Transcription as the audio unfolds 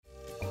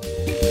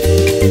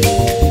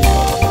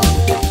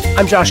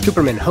I'm Josh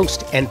Cooperman,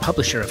 host and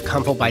publisher of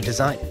Convo by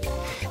Design.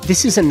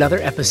 This is another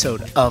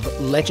episode of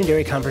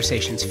Legendary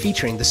Conversations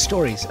featuring the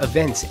stories,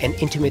 events, and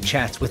intimate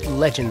chats with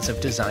legends of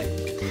design.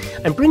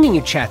 I'm bringing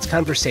you chats,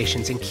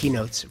 conversations, and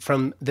keynotes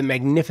from the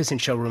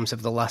magnificent showrooms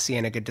of the La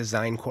Cienega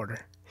Design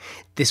Quarter.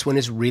 This one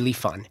is really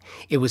fun.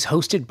 It was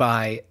hosted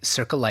by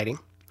Circa Lighting.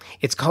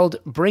 It's called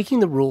Breaking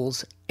the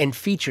Rules and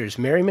features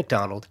Mary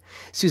McDonald,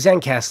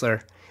 Suzanne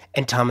Kassler,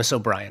 and Thomas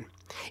O'Brien.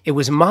 It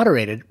was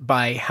moderated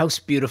by House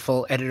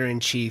Beautiful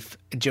Editor-in-Chief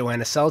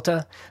Joanna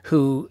Salta,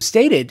 who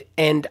stated,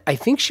 and I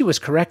think she was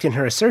correct in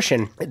her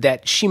assertion,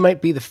 that she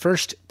might be the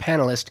first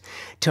panelist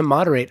to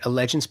moderate a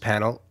Legends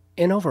panel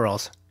in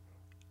overalls.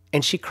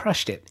 And she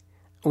crushed it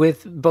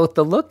with both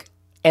the look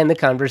and the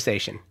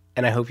conversation.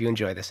 And I hope you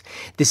enjoy this.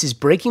 This is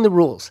Breaking the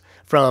Rules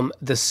from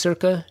the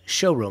Circa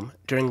showroom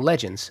during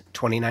Legends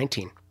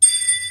 2019.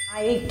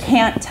 I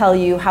can't tell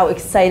you how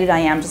excited I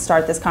am to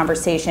start this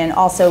conversation.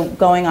 Also,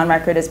 going on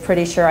record is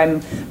pretty sure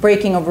I'm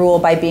breaking a rule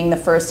by being the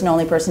first and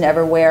only person to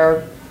ever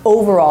wear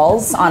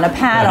overalls on a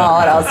panel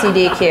at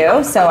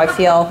LCDQ. So I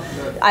feel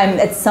I'm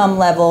at some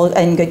level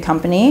in good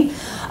company.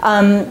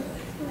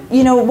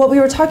 You know, what we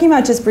were talking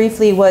about just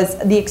briefly was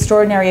the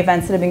extraordinary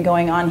events that have been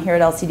going on here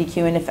at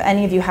LCDQ. And if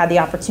any of you had the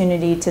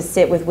opportunity to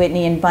sit with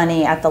Whitney and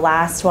Bunny at the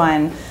last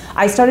one,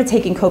 I started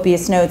taking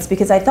copious notes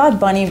because I thought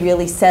Bunny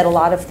really said a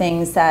lot of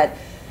things that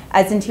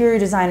as interior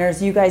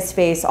designers, you guys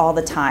face all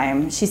the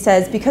time. She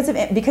says,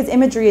 because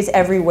imagery is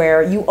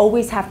everywhere, you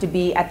always have to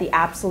be at the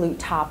absolute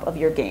top of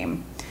your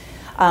game.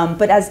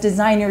 But as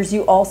designers,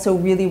 you also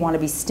really want to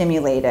be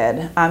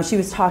stimulated. She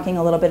was talking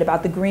a little bit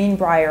about the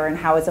Greenbrier and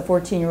how as a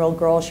 14-year-old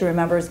girl, she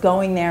remembers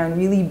going there and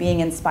really being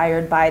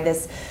inspired by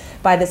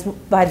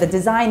the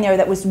design there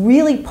that was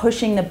really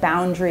pushing the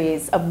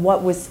boundaries of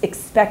what was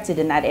expected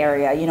in that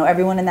area. You know,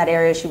 everyone in that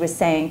area, she was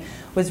saying,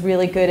 was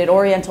really good at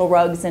Oriental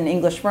rugs and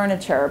English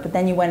furniture, but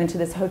then you went into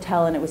this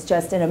hotel and it was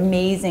just an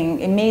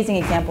amazing, amazing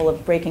example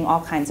of breaking all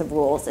kinds of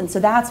rules. And so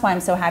that's why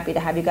I'm so happy to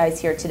have you guys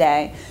here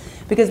today,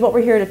 because what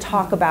we're here to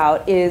talk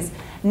about is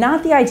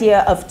not the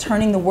idea of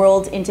turning the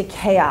world into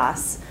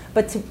chaos,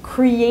 but to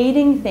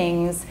creating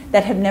things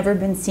that have never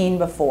been seen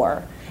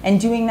before,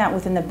 and doing that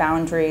within the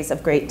boundaries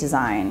of great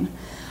design.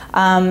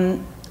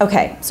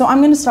 Okay, so I'm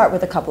going to start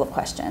with a couple of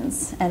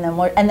questions, and then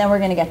we're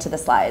going to get to the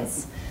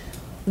slides.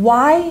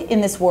 Why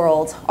in this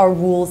world are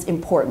rules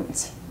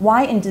important?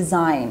 Why in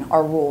design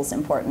are rules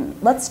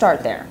important? Let's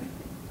start there.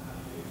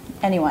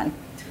 Anyone?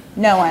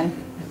 No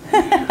one?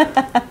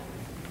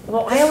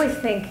 Well, I always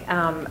think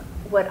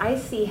what I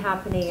see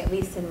happening, at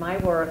least in my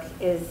work,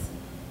 is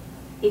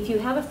if you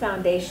have a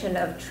foundation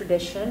of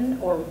tradition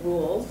or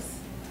rules,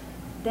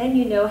 then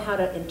you know how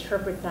to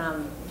interpret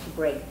them, to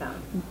break them.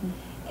 Mm-hmm.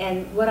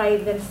 And what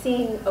I've been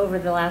seeing over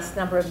the last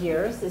number of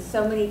years is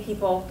so many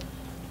people,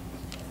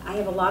 I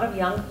have a lot of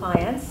young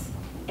clients,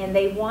 and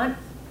they want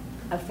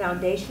a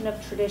foundation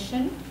of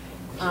tradition.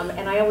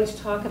 And I always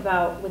talk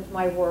about, with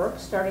my work,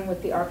 starting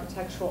with the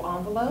architectural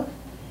envelope,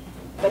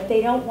 but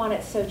they don't want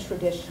it so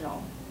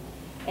traditional.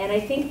 And I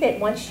think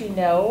that once you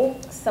know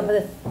some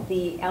of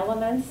the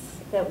elements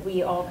that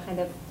we all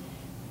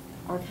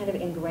are kind of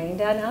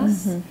ingrained in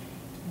us, mm-hmm.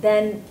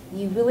 then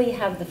you really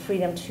have the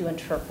freedom to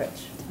interpret.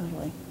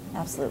 Totally,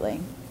 absolutely.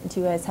 Do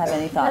you guys have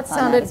any thoughts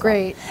on that? That sounded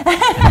great.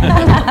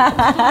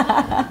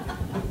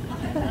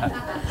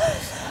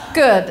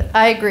 Good,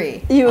 I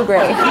agree. You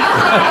agree.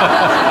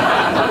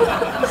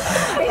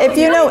 If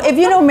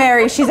you know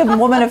Mary, she's a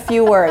woman of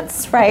few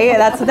words, right?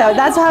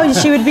 That's how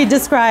she would be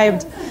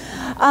described.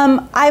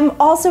 I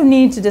also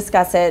need to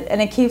discuss it, and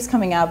it keeps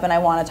coming up, and I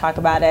want to talk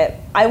about it.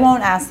 I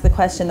won't ask the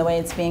question the way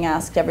it's being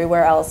asked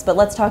everywhere else, but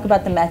let's talk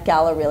about the Met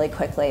Gala really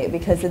quickly,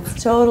 because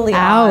it's totally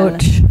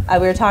Ouch. We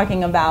were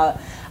talking about,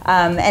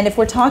 and if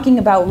we're talking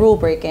about rule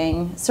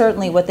breaking,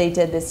 certainly what they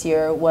did this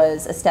year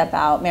was a step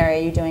out. Mary,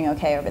 are you doing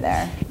okay over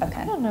there?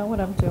 Okay. I don't know what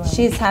I'm doing.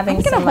 She's having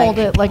I'm some, gonna hold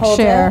it like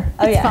Cher.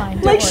 Oh, it's yeah. fine.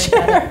 Don't like worry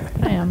Cher. about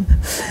it. I am.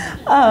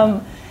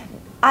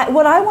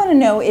 What I want to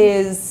know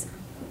is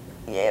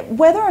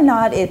whether or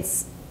not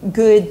it's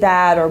good,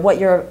 bad, or what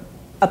your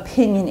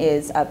opinion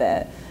is of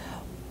it.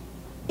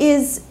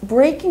 Is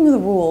breaking the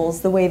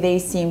rules the way they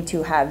seem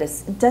to have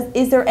this,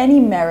 is there any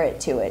merit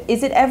to it?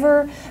 Is it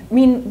ever, I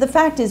mean, the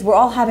fact is we're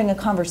all having a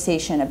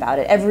conversation about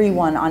it.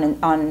 Everyone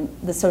on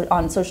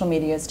social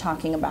media is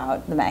talking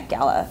about the Met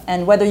Gala.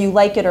 And whether you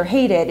like it or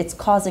hate it, it's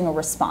causing a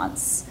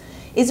response.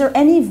 Is there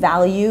any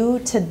value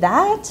to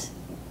that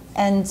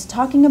and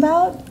talking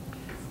about?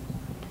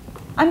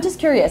 I'm just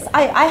curious.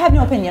 I have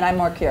no opinion, I'm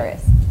more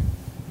curious.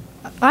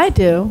 I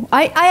do.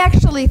 I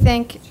actually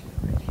think,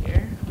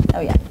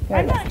 oh yeah.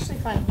 I'm not actually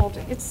fine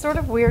holding. It's sort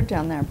of weird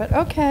down there, but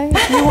okay,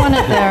 if you want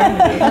it there.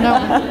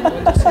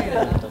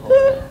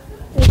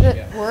 Is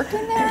it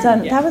working there?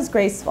 That was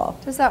graceful.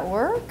 Does that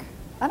work?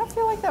 I don't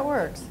feel like that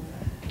works.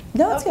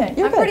 No, it's good.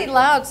 You're I'm good. pretty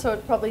loud, so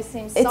it probably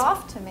seems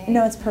soft to me.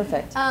 No, it's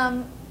perfect.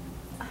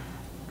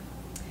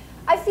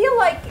 I feel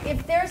like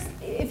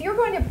if you're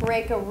going to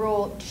break a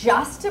rule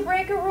just to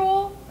break a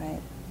rule,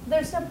 right.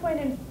 there's no point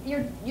in,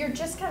 you're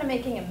just kind of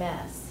making a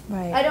mess.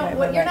 Right, I don't,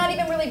 right, you're right. not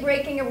even really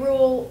breaking a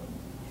rule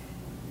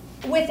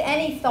with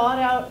any thought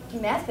out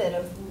method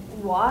of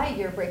why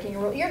you're breaking a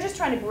rule. You're just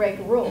trying to break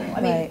a rule.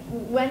 I mean, Right.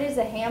 when is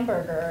a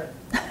hamburger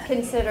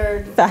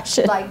considered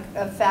Fashion. like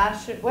a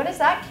fashion? What is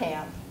that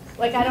camp?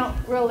 Like, I don't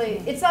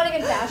really, it's not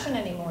even fashion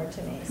anymore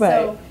to me. Right.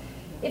 So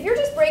if you're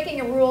just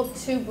breaking a rule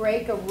to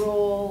break a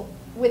rule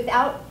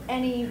without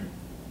anything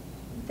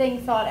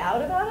thought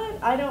out about it,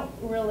 I don't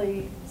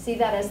really see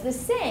that as the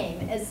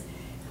same as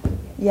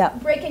Yeah.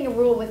 breaking a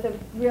rule with a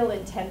real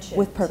intention.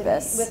 With to me.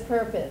 purpose. With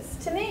purpose.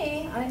 To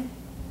me,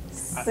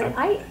 But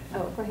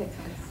oh, go ahead,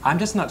 Thomas. I'm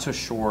just not so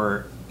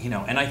sure,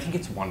 and I think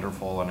it's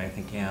wonderful, and I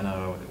think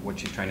Anna, what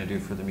she's trying to do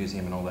for the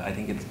museum and all that, I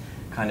think it's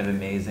kind of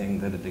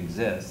amazing that it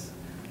exists.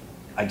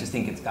 I just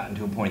think it's gotten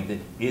to a point that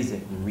is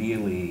it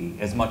really,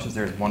 as much as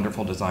there's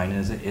wonderful design,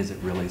 is it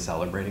really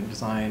celebrating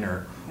design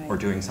or Right.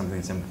 doing something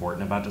that's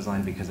important about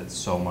design because it's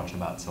so much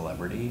about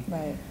celebrity?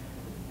 Right.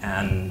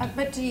 And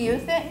but do you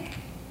think,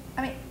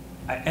 I mean,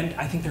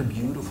 I think there are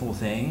beautiful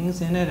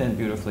things in it and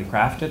beautifully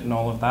crafted and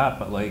all of that,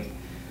 but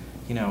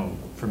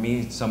for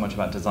me, so much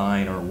about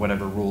design or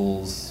whatever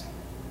rules,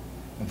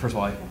 and first of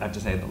all, I have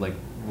to say that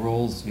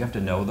rules, you have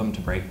to know them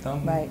to break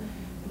them. Right.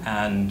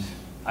 And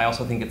I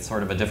also think it's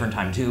sort of a different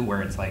time too,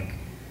 where it's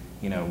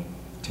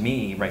to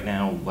me right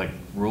now,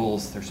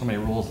 rules, there's so many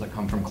rules that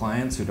come from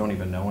clients who don't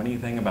even know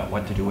anything about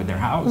what to do with their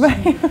house.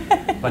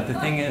 Right. But the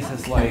thing is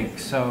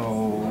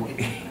so,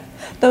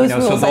 Those so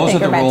rules, I those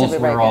think, are are the meant to rules be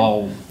we're broken.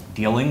 all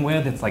dealing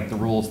with. It's like the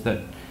rules that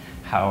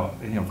how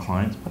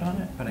clients put on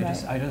it. But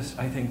Right.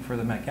 I think for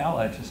the Met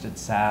Gala,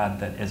 it's sad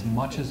that as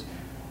much as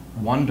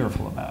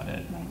wonderful about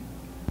it, Right.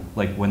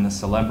 like when the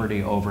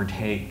celebrity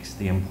overtakes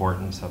the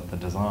importance of the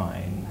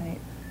design, Right.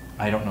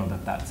 I don't know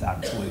that that's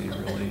actually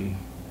really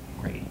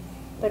great.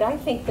 But I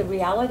think the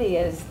reality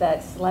is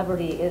that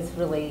celebrity is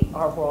really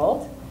our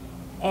world.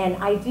 And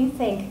I do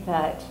think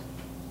that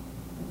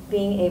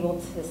being able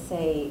to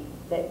say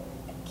that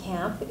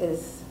camp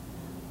is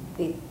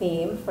the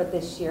theme for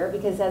this year,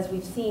 because as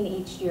we've seen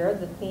each year,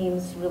 the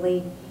themes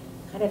really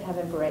kind of have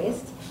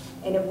embraced.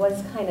 And it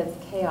was kind of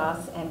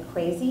chaos and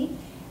crazy.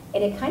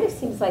 And it kind of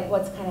seems like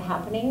what's kind of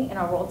happening in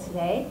our world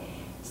today.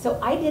 So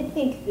I did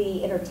think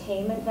the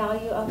entertainment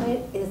value of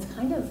it is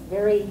kind of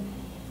very,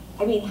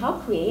 I mean, how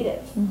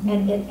creative.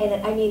 And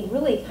I mean,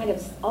 really kind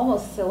of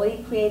almost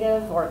silly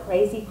creative or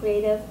crazy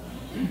creative.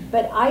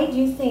 But I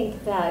do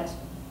think that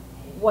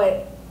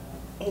what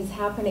is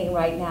happening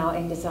right now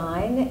in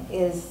design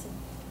is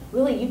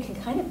really you can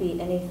kind of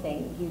be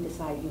anything you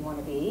decide you want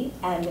to be.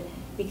 And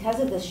because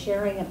of the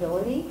sharing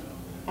ability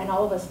and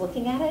all of us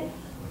looking at it,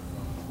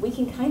 we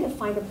can kind of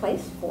find a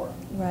place for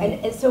it. Right.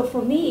 And so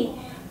for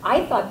me,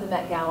 I thought the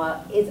Met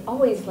Gala is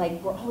always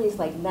we're always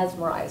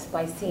mesmerized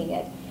by seeing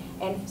it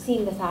and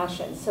seeing the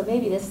fashion. So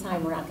maybe this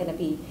time we're not going to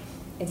be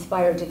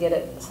inspired to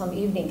get some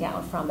evening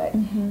gown from it.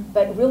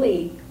 But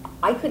really,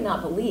 I could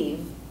not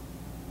believe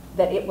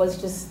that it was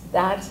just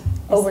that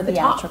over the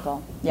top.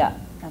 Theatrical. Yeah,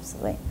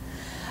 absolutely.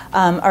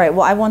 All right,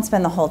 well, I won't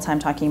spend the whole time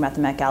talking about the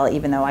Met Gala,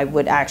 even though I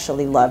would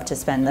actually love to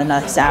spend the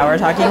next hour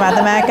talking about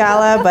the Met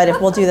Gala, but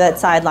if we'll do that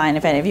sideline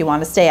if any of you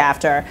want to stay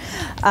after.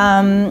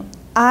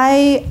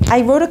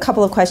 I wrote a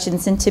couple of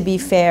questions, and to be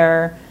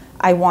fair,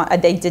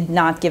 they did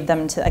not give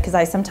them to, because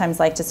I sometimes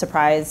like to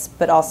surprise,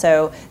 but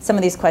also some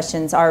of these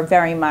questions are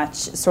very much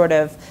sort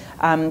of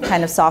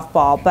kind of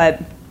softball.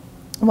 But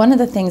one of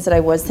the things that I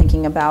was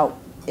thinking about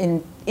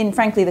in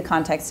frankly the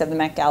context of the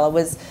Met Gala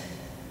was,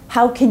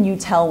 how can you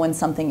tell when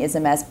something is a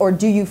mess? Or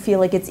do you feel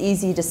like it's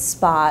easy to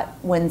spot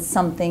when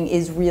something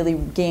is really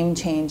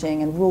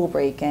game-changing and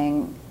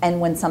rule-breaking, and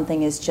when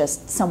something is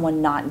just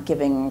someone not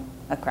giving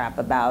a crap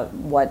about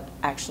what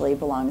actually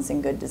belongs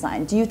in good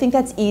design? Do you think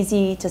that's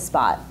easy to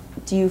spot?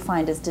 Do you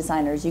find as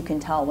designers you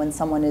can tell when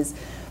someone is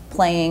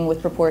playing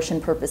with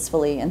proportion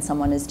purposefully and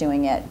someone is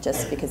doing it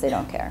just because they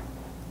don't care?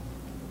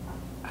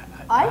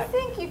 I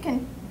think you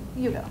can,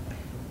 you know.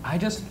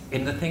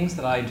 In the things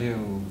that I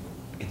do,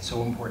 it's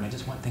so important. I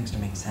just want things to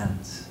make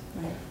sense.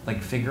 Right.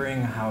 Like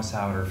figuring a house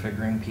out or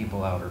figuring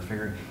people out or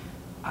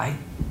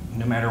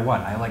no matter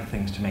what, I like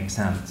things to make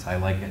sense. I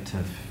like it to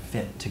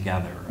fit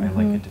together. I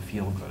like it to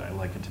feel good. I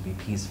like it to be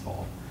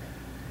peaceful.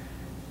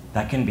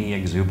 That can be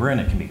exuberant,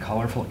 it can be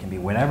colorful, it can be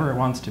whatever it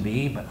wants to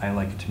be, but I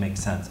like it to make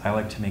sense. I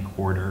like to make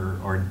order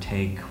or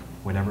take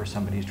whatever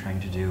somebody's trying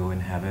to do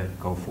and have it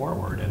go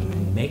forward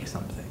and make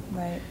something.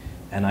 Right.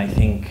 And I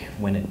think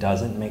when it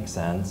doesn't make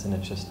sense and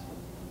it's just,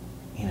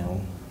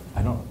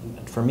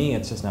 for me,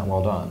 it's just not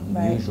well done,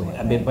 Right, usually. right,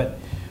 I mean, right.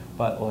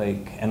 but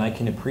and I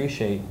can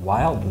appreciate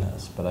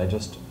wildness, but I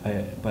just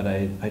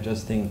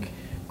think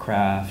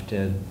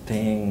crafted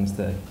things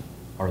that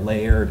are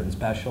layered and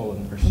special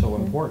and are so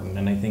important.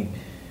 And I think,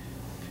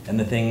 and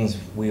the things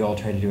we all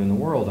try to do in the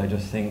world, I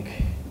just think,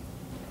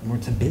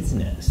 it's a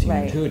business,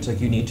 Right. too. It's like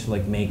you need to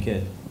make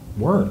it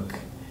work,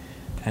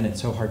 and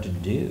it's so hard to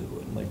do.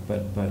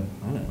 But I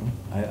don't know.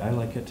 I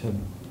like it to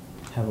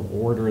have an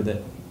order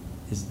that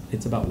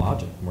it's about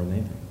logic more than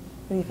anything.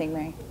 What do you think,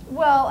 Mary?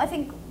 Well, I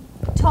think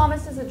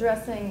Thomas is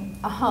addressing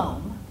a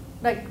home,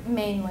 like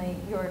mainly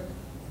you're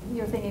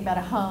thinking about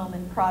a home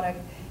and product,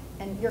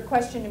 and your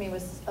question to me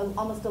was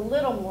almost a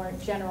little more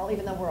general,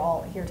 even though we're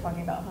all here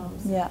talking about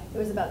homes. Yeah. It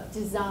was about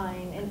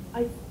design, and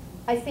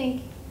I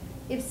think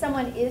if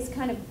someone is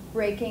kind of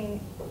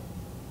breaking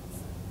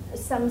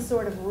some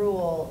sort of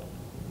rule,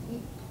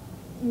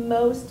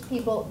 most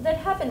people that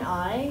have an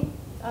eye,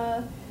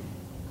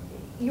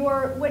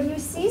 when you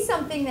see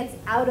something that's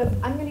out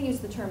of, I'm going to use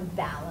the term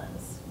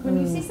balance. When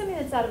you see something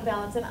that's out of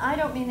balance, and I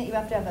don't mean that you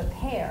have to have a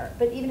pair,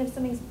 but even if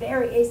something's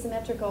very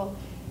asymmetrical,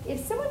 if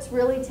someone's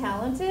really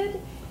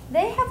talented,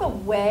 they have a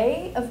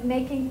way of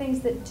making things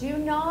that do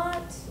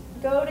not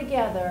go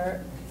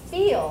together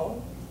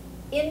feel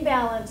in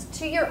balance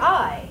to your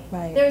eye.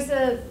 Right. There's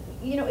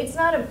it's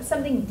not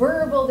something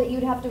verbal that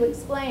you'd have to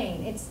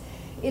explain.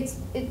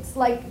 It's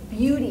like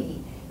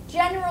beauty.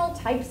 General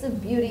types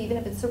of beauty, even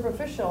if it's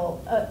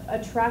superficial,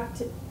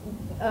 attract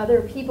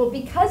other people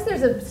because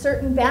there's a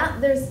certain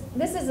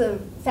this is a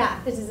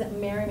fact. This isn't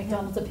Mary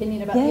McDonald's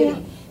opinion about beauty.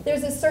 Yeah.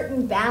 There's a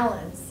certain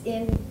balance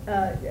in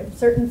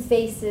certain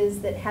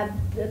faces that have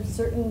a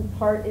certain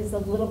part is a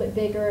little bit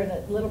bigger and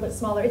a little bit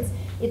smaller.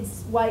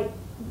 It's why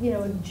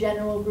a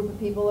general group of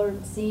people are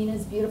seen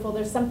as beautiful.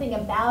 There's something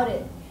about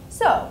it.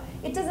 So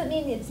it doesn't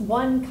mean it's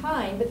one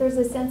kind, but there's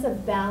a sense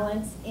of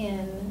balance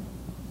in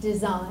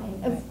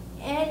design of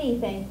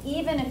anything,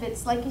 even if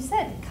it's, like you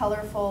said,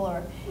 colorful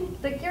or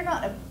like you're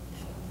not a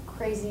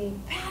crazy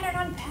pattern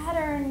on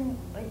pattern.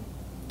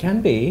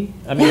 Can be.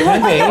 I mean, it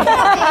can be.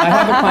 I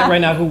have a client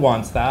right now who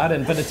wants that,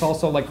 but it's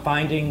also like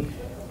finding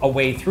a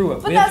way through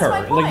it with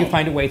her. Like you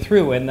find a way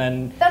through, and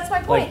then that's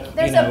my point.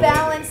 There's a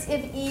balance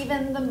if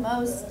even the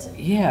most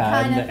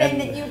kind of thing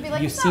that you would be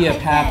like, you see a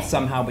path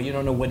somehow, but you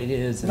don't know what it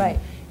is. And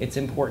it's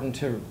important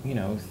to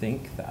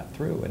think that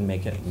through and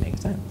make it make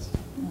sense.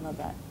 I love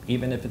that.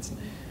 Even if it's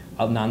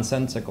a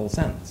nonsensical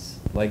sense,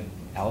 like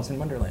Alice in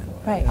Wonderland.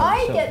 Right.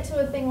 I get to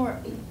a thing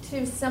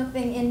to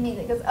something in me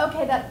that goes,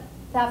 okay,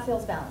 that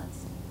feels balanced.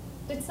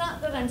 It's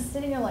not that I'm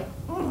sitting there like,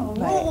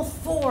 rule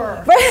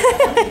 4,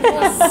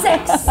 rule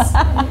 6.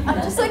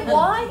 I'm just like,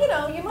 why?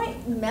 You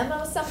might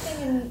memo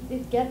something and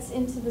it gets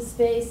into the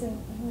space and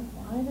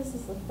why does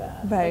this look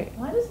bad? Right. Like,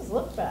 why does this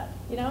look bad?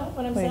 You know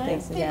what I'm saying?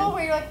 Thanks People again.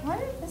 where you're like,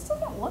 this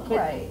doesn't look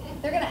right.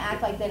 They're going to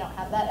act like they don't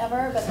have that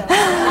ever, but they're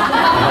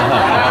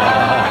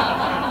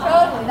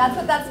totally. That's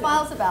what that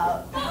smile's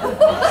about.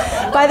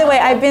 By the way,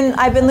 I've been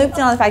looped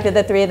in on the fact that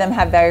the three of them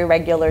have very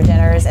regular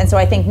dinners, and so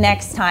I think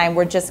next time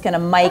we're just going to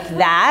mic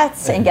that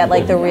and get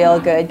like the real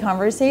good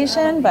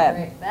conversation.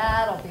 But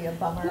that'll be a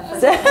bummer for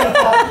some people.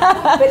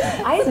 But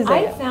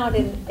I found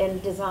in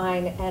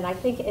design, and I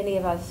think any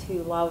of us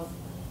who love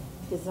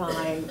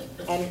design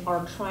and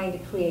are trying to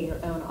create your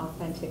own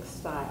authentic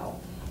style,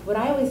 what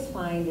I always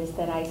find is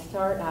that I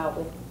start out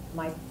with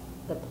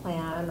the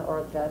plan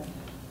or the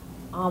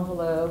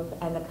envelope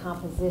and the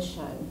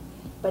composition,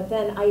 but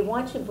then I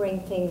want to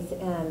bring things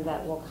in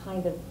that will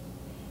kind of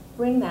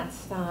bring that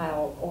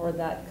style or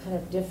that kind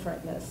of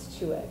differentness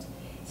to it.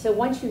 So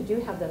once you do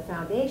have the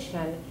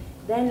foundation,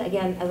 then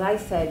again, as I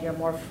said, you're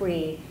more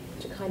free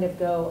to kind of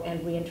go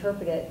and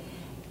reinterpret it.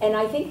 And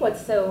I think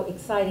what's so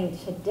exciting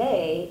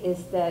today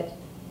is that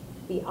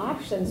the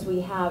options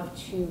we have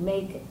to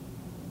make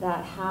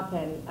that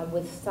happen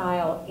with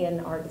style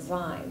in our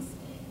designs,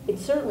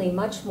 it's certainly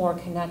much more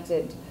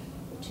connected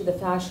to the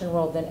fashion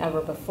world than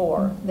ever before.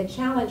 Mm-hmm. The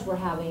challenge we're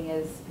having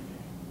is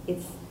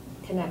it's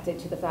connected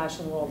to the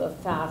fashion world of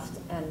fast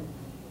and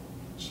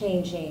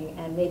changing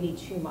and maybe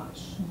too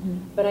much. Mm-hmm.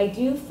 But I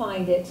do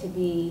find it to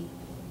be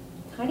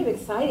kind of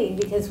exciting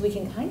because we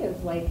can kind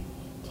of like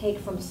take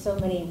from so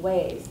many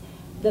ways.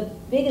 The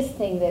biggest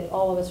thing that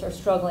all of us are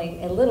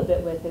struggling a little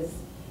bit with is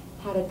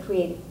how to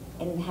create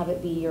and have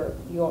it be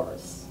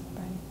yours.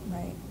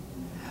 Right.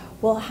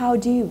 Well, how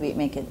do you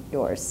make it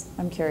yours?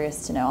 I'm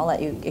curious to know. I'll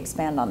let you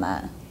expand on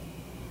that.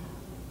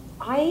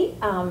 I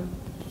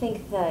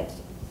think that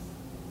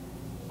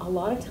a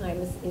lot of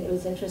times it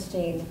was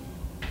interesting.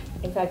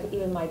 In fact,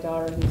 even my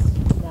daughter,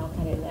 who's now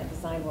kind of in that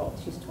design world,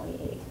 she's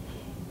 28,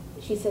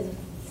 she says,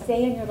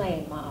 stay in your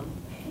lane, Mom.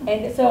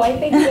 And so I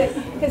think that,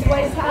 because what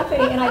is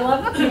happening, and I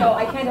love,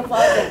 I kind of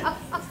love it,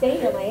 stay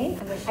in your lane.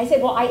 I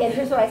said, well, and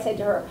here's what I said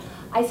to her.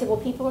 I said, well,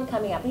 people are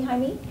coming up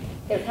behind me.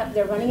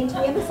 They're running into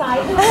me on the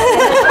side.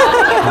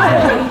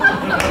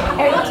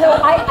 And so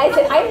I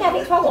said, I'm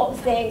having trouble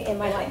staying in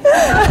my lane.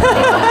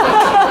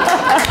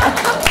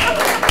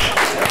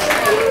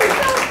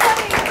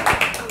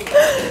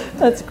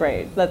 That's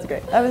great. That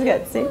was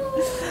good. See?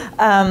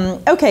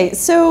 Okay,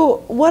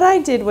 so what I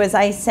did was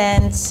I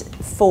sent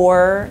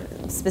 4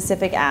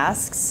 specific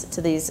asks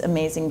to these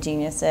amazing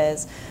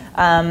geniuses.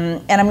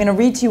 And I'm going to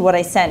read to you what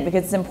I sent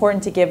because it's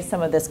important to give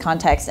some of this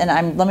context.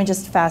 And let me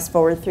just fast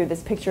forward through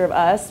this picture of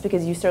us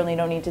because you certainly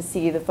don't need to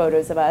see the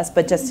photos of us,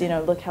 but just,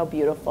 look how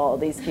beautiful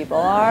these people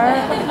are.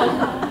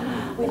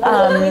 We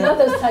love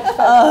those touch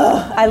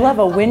photos. I love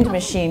a wind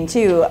machine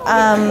too.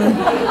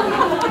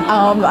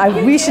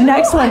 We should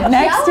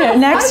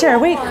next year.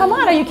 Wait, come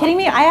on, are you kidding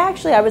me?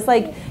 I was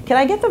like Can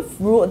I get the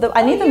rule?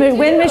 I need the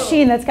wind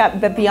machine that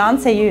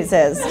Beyonce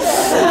uses.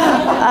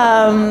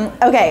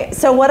 Okay,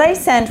 so what I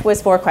sent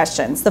was 4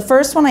 questions. The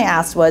first one I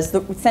asked was,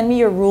 send me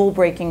your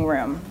rule-breaking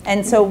room.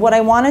 And so what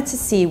I wanted to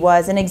see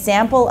was an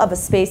example of a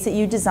space that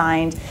you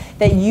designed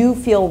that you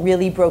feel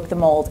really broke the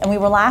mold. And we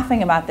were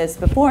laughing about this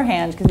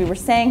beforehand because we were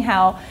saying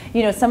how,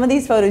 some of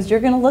these photos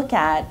you're going to look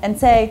at and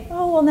say,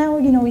 oh, well, now,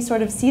 we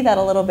sort of see that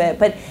a little bit.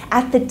 But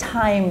at the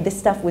time, this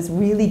stuff was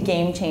really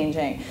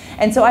game-changing.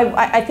 And so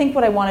I think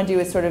what I want to do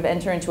is sort of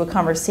enter into a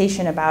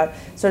conversation about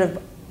sort of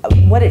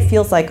what it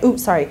feels like,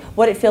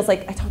 what it feels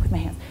like, I talk with my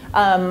hands,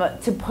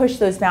 to push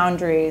those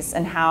boundaries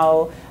and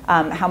how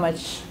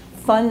much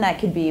fun that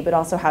could be, but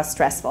also how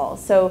stressful.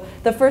 So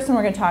the first one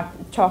we're going to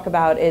talk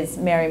about is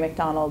Mary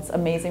McDonald's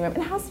amazing room.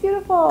 And how's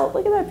beautiful,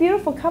 look at that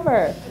beautiful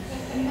cover.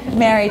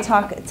 Mary,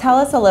 tell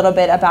us a little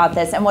bit about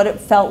this and what it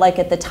felt like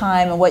at the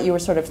time and what you were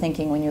sort of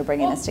thinking when you were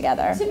bringing this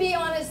together. To be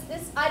honest,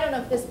 I don't know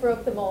if this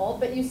broke the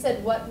mold, but you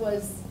said what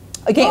was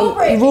rule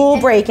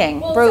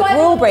breaking.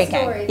 Rule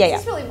breaking.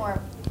 This is really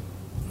more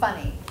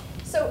funny.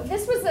 So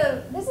this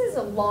is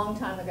a long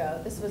time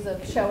ago. This was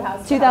a show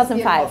house.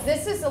 2005.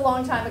 This is a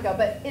long time ago,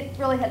 but it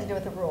really had to do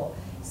with the rule.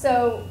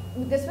 So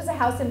this was a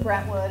house in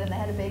Brentwood, and they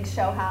had a big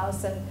show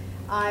house, and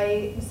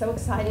I was so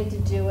excited to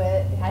do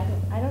it. I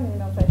don't even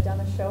know if I'd done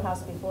a show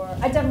house before.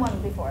 I'd done one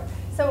before.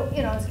 So,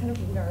 I was kind of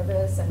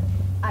nervous, and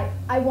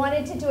I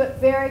wanted to do it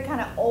very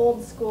kind of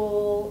old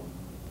school,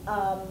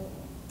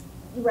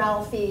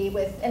 Ralphie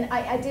and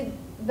I did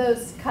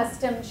those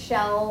custom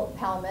shell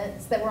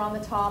pelmets that were on the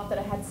top that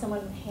I had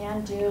someone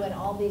hand do, and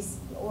all these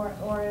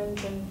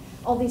orange and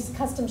all these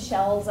custom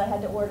shells I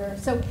had to order.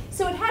 So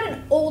it had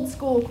an old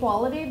school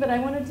quality, but I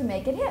wanted to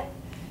make it hip.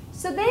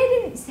 So they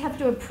didn't have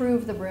to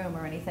approve the room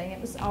or anything. It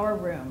was our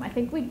room. I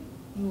think we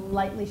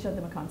lightly showed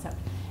them a concept.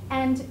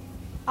 And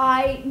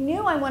I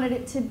knew I wanted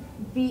it to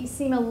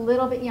seem a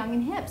little bit young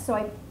and hip, so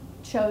I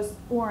chose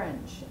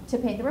orange to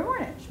paint the room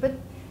orange.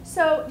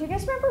 So do you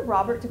guys remember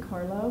Robert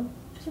DiCarlo?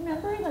 Do you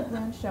remember he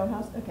ran show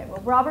house? Okay, well,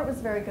 Robert was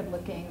very good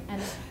looking,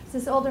 and it's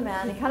this older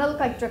man. He kind of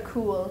looked like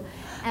Dracul,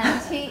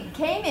 and he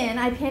came in.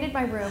 I painted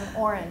my room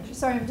orange.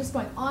 Sorry, I'm just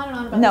going on and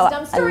on about this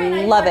dumb story.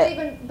 I love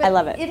it. I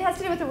love it. It has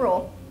to do with the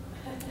rule.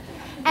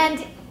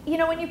 And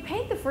when you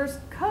paint the first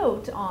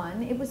coat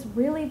on, it was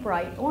really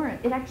bright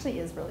orange. It actually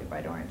is really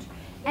bright orange.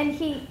 And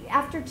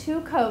after 2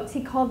 coats,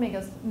 he called me and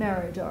goes,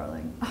 Mary,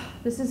 darling,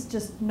 this is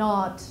just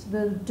not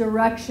the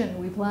direction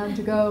we plan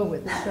to go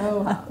with the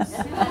show house.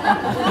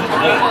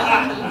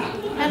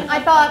 And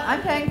I thought,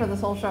 I'm paying for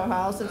this whole show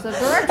house. It's the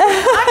direction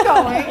I'm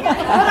going.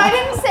 But I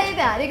didn't say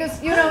that. He goes,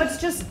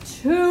 it's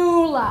just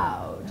too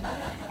loud.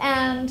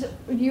 And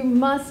you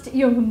must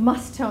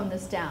tone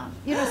this down.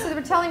 So they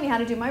were telling me how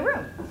to do my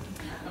room.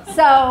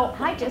 So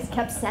I just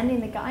kept sending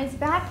the guys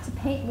back to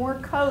paint more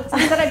coats.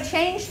 I said, I've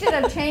changed it.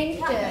 And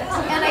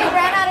I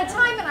ran out of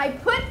time, and I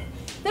put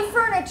the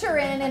furniture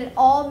in, and it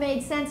all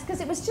made sense because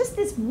it was just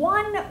this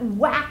one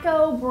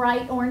wacko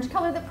bright orange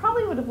color that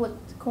probably would have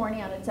looked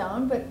corny on its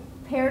own, but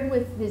paired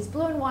with these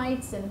blue and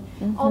whites and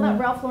all that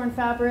Ralph Lauren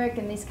fabric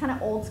and these kind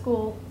of old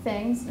school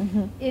things,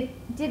 it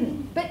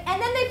didn't.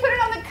 And then they put it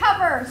on the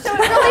cover, so it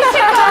really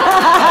should go.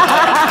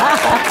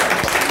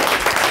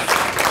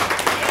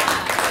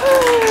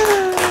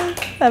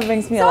 That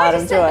brings me a lot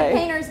of joy. So I just sent the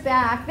painters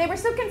back. They were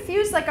so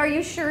confused, like, are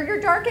you sure you're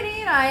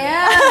darkening? I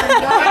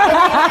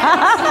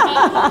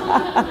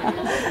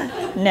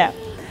am. No.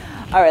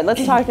 All right,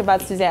 let's talk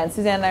about Suzanne.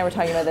 Suzanne and I were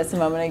talking about this a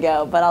moment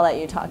ago, but I'll let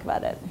you talk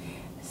about it.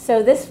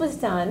 So this was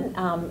done,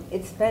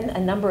 it's been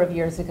a number of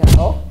years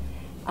ago.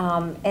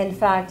 In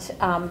fact,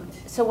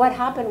 so what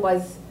happened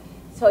was,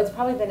 so it's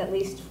probably been at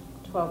least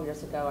 12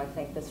 years ago, I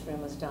think this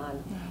room was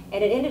done.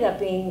 And it ended up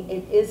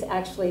it is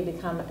actually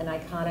become an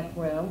iconic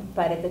room,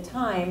 but at the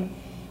time,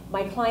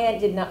 my client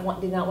did not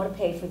want to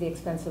pay for the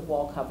expensive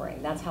wall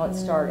covering. That's how it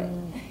started.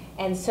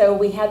 And so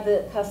we had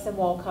the custom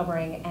wall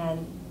covering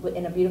and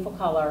in a beautiful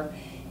color.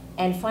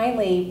 And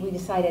finally, we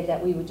decided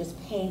that we would just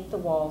paint the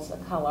walls a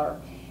color.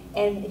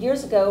 And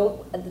years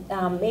ago,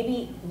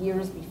 maybe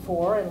years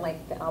before, in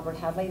like the Albert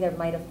Hadley, there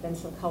might have been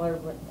some color,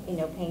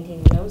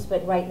 painting rooms.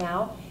 But right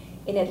now,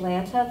 in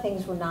Atlanta,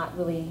 things were not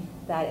really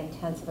that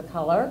intense of a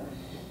color.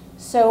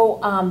 So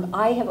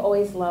I have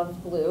always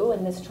loved blue,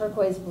 and this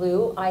turquoise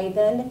blue, I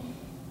then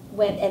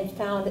went and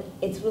found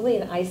it's really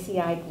an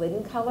ICI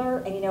Glidden color.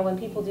 And when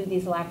people do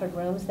these lacquered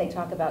rooms, they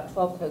talk about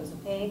 12 coats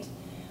of paint.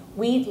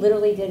 We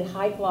literally did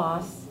high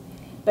gloss,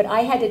 but I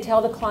had to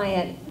tell the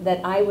client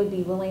that I would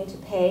be willing to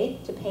pay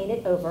to paint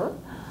it over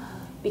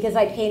because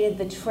I painted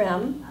the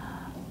trim,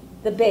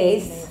 the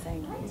base,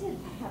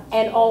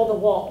 and all the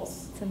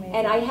walls.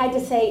 And I had to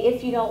say,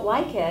 if you don't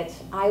like it,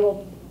 I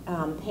will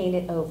paint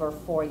it over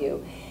for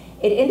you.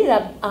 It ended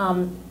up,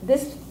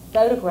 this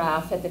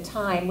photograph at the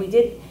time,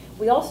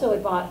 we also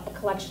had bought a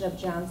collection of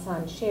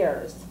Johnson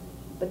chairs,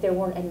 but there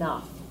weren't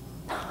enough.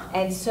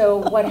 And so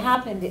what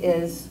happened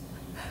is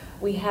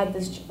we had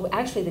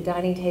actually the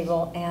dining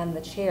table and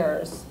the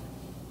chairs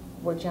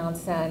were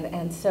Johnson,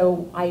 and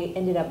so I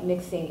ended up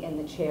mixing in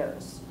the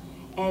chairs.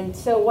 And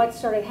so what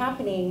started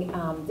happening,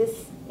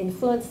 this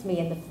influenced me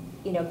in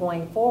the,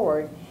 going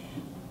forward.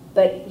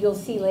 But you'll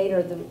see later,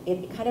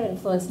 it kind of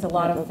influenced a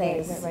lot of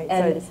things. Right.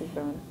 And Sorry, this is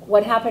Verona.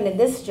 what happened in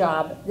this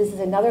job, this is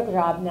another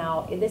job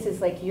now, this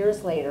is like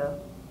years later.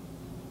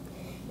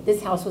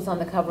 This house was on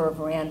the cover of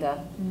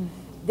Veranda.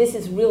 This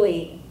is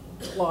really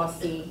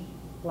glossy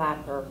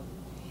lacquer.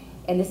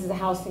 And this is a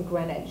house in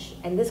Greenwich.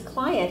 And this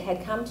client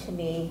had come to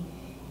me,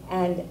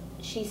 and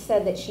she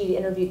said that she'd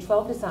interviewed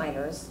 12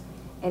 designers.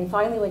 And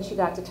finally, when she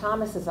got to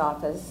Thomas's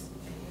office,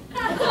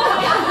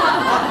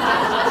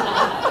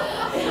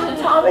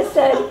 Thomas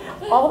said,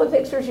 all the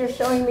pictures you're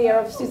showing me are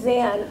of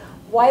Suzanne.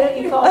 Why don't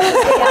you call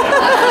Suzanne?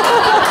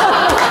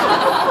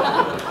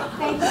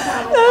 Thank you,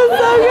 Thomas. That's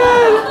so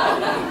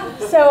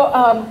good.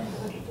 So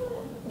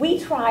we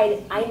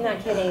tried, I'm not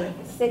kidding,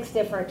 6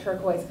 different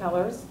turquoise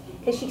colors.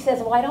 Because she says,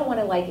 well, I don't want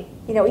to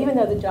even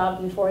though the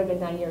job before had been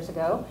done years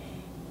ago,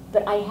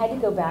 but I had to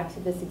go back to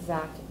this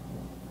exact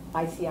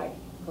ICI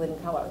Glidden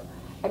color.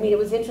 I mean, it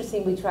was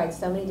interesting. We tried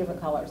so many different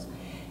colors.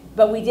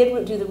 But we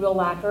did do the real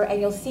lacquer,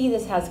 and you'll see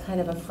this has kind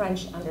of a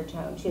French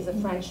undertone. She has a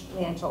French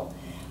mantle.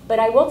 But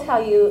I will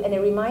tell you, and it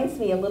reminds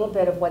me a little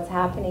bit of what's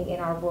happening in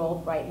our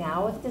world right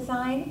now with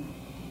design.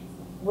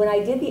 When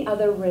I did the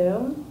other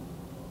room,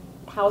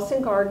 House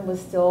and Garden was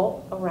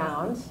still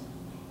around,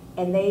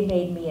 and they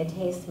made me a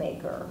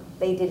tastemaker.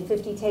 They did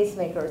 50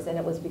 tastemakers, and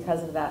it was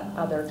because of that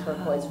other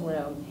turquoise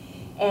room.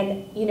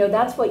 And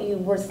that's what you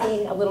were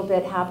seeing a little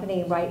bit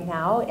happening right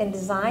now in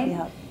design.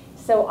 Yep.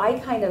 So I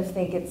kind of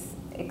think it's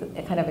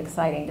kind of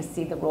exciting to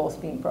see the rules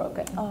being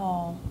broken.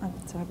 Oh, I'm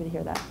so happy to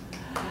hear that.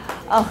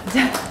 Oh,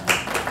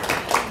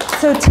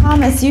 so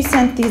Thomas, you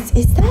sent these.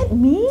 Is that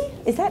me?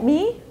 Is that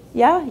me?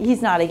 Yeah,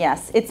 he's nodding.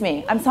 Yes, it's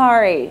me. I'm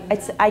sorry.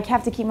 I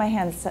have to keep my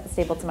hands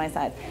stable to my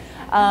side.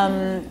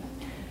 I'm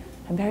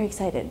very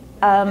excited.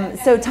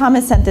 So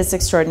Thomas sent this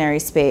extraordinary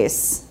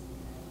space.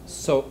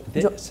 So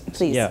this,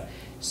 please. Yeah.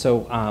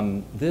 So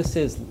this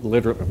is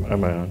literally.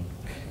 Am I on?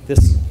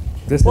 This.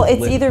 Well,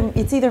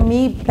 it's either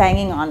me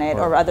banging on it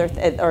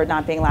or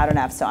not being loud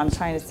enough. So I'm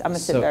gonna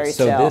sit very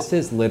still. So this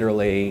is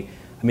literally.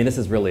 I mean, this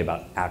is really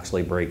about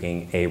actually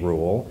breaking a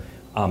rule,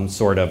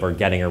 sort of, or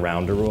getting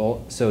around a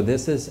rule. So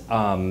this is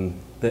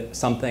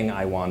something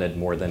I wanted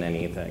more than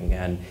anything,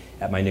 and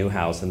at my new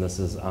house, and this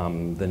is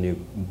the new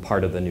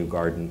part of the new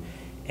garden,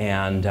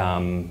 and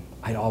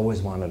I'd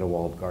always wanted a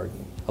walled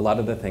garden. A lot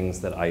of the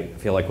things that I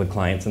feel like with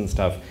clients and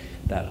stuff,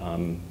 that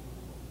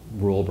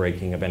rule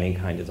breaking of any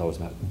kind is always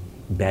about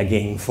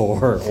begging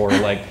for, or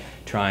like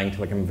trying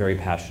to, I'm very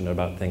passionate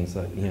about things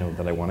that,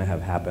 that I want to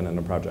have happen in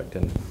a project.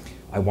 And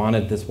I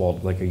wanted this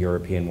walled, like a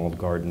European walled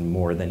garden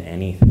more than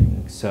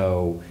anything.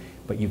 So,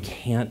 but you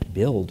can't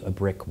build a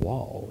brick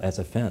wall as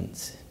a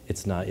fence.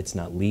 It's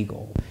not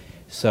legal.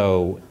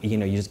 So, you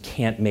just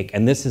can't make,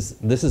 and this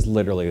is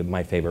literally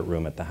my favorite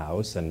room at the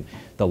house, and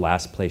the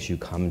last place you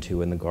come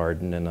to in the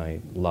garden, and I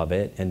love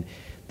it. And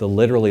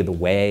literally the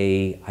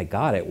way I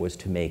got it was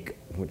to make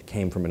what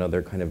came from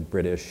another kind of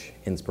British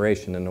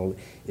inspiration, and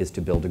is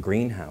to build a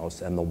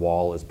greenhouse, and the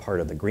wall is part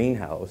of the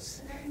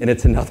greenhouse, and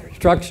it's another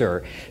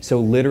structure. So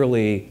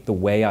literally the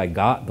way I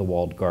got the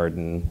walled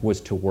garden was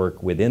to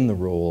work within the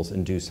rules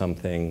and do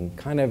something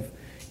kind of,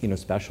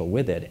 special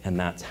with it, and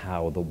that's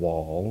how the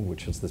wall,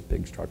 which is this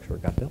big structure,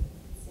 got built.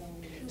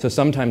 So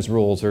sometimes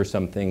rules are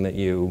something that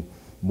you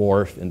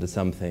morph into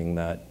something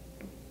that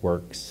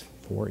works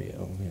for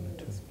you.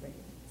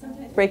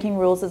 Breaking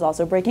rules is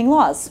also breaking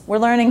laws. We're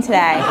learning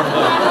today.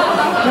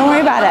 Don't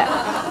worry about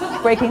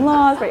it. Breaking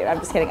laws. I'm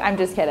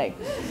just kidding.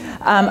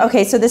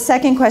 Okay, so the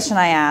second question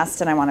I asked,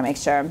 and I want to make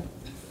sure.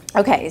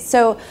 Okay,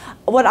 so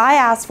what I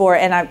asked for,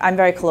 and I'm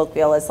very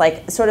colloquial, is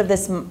like sort of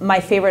this, my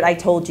favorite I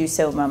told you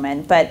so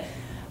moment. But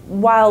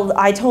while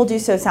I told you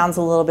so sounds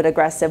a little bit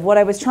aggressive, what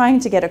I was trying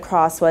to get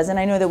across was, and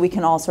I know that we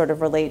can all sort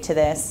of relate to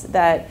this,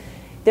 that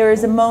there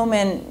is a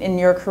moment in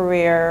your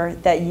career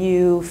that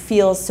you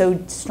feel so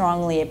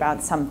strongly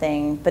about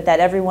something, but that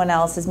everyone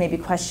else is maybe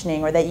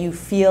questioning, or that you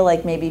feel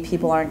like maybe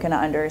people aren't going to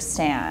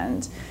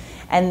understand.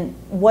 And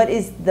what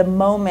is the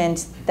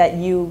moment that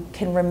you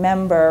can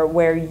remember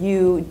where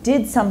you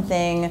did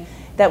something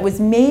that was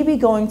maybe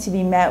going to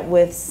be met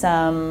with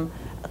some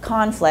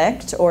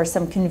conflict or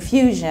some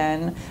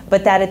confusion,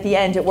 but that at the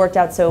end it worked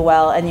out so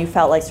well, and you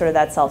felt like sort of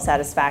that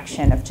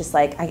self-satisfaction of just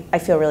like, I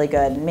feel really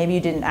good. Maybe you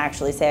didn't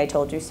actually say I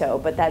told you so,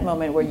 but that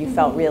moment where you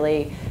felt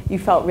really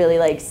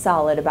like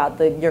solid about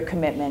your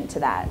commitment to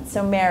that.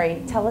 So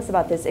Mary, tell us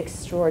about this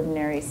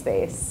extraordinary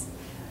space.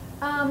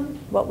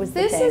 What was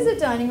the This thing? is a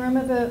dining room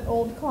of an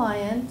old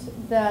client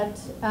that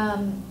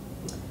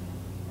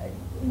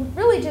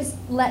really just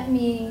let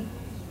me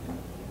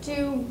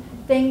do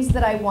things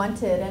that I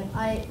wanted, and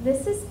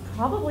this is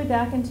probably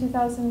back in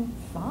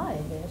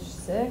 2005-ish,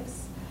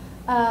 6,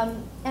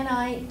 and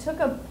I took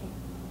a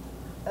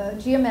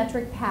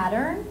geometric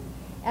pattern.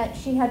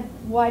 She had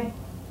wood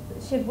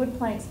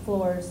planks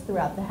floors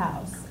throughout the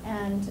house,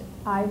 and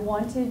I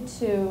wanted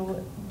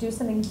to do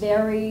something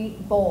very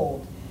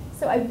bold,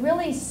 So I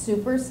really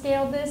super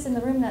scaled this in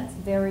the room that's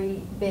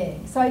very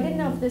big. So I didn't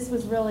know if this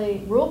was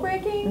really rule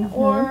breaking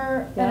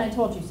or then I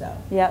told you so.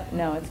 Yep,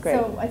 no, it's great.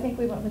 So I think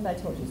we went with I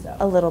told you so.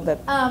 A little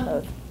bit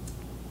both.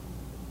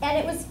 And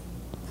it was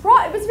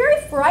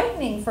very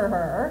frightening for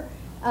her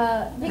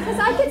because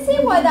I could see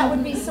why that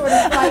would be sort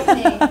of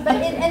frightening.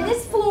 And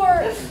this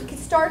floor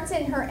starts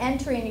in her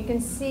entry, and you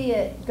can see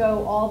it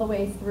go all the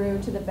way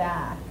through to the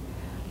back.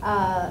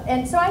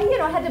 And so I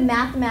had to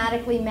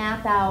mathematically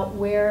map out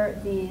where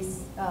these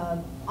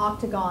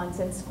octagons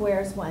and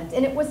squares went.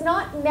 And it was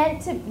not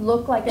meant to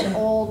look like an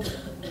old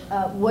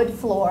wood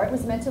floor. It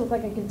was meant to look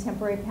like a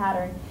contemporary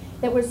pattern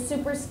that was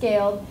super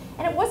scaled.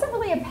 And it wasn't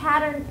really a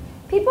pattern.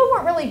 People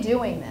weren't really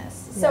doing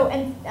this. So,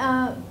 and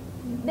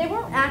they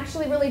weren't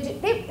actually really,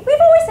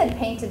 we've always had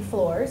painted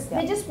floors.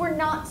 They just were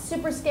not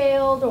super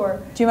scaled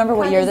or. Do you remember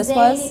what year this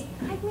was?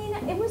 I mean,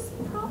 it was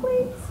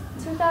probably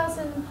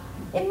 2000,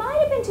 it might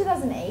have been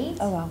 2008.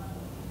 Oh, wow.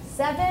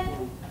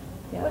 7.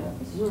 Yeah.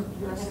 You're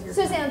ahead of your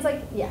Suzanne's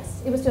like,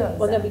 yes, it was 2007.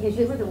 Well, no, because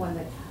you were the one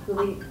that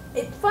really.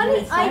 It's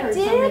funny, I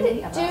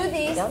did do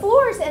these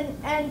floors,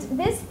 and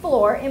this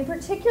floor in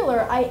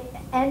particular, I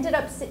ended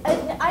up,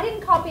 I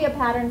didn't copy a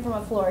pattern from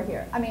a floor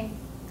here. I mean,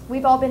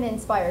 we've all been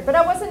inspired, but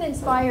I wasn't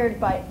inspired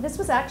by, this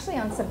was actually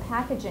on some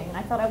packaging, and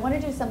I thought I want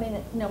to do something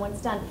that no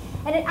one's done.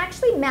 And it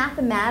actually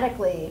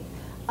mathematically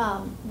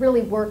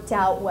really worked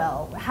out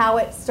well, how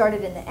it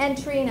started in the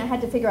entry, and I had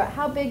to figure out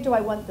how big do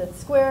I want the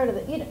square to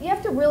the, you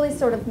have to really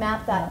sort of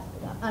map that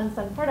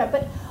unfun part out.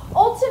 But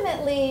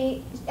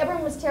ultimately,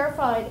 everyone was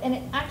terrified, and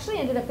it actually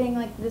ended up being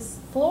like this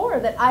floor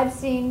that I've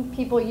seen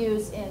people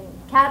use in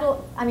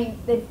cattle. I mean,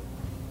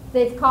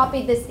 they've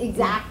copied this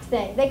exact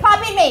thing. They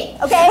copied me,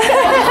 okay?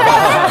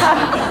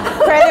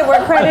 Credit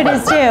where credit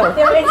is due.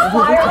 They're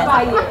inspired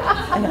by you.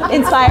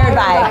 Inspired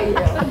by you.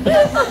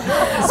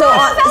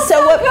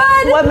 So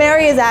what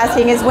Mary is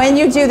asking is, when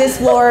you do this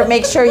floor,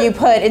 make sure you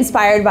put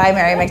 "inspired by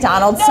Mary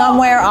McDonald"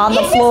 somewhere on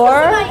the floor.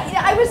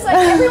 I was like,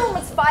 everyone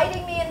was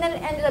fighting me, and then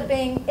it ended up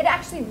being, it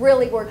actually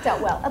really worked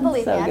out well.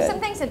 Believe me, I have some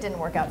things that didn't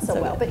work out so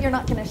well, but you're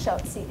not going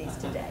to see these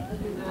today.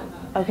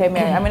 Okay,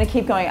 Mary, I'm going to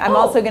keep going. I'm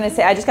also going to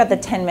say, I just got the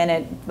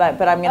 10-minute, but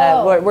I'm going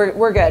to,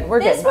 we're good. We're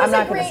good. I'm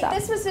not going to stop.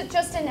 This was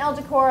just in El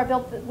Decor.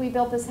 We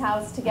built this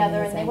house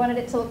together, and they wanted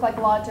it to look like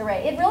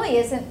lingerie. It really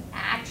isn't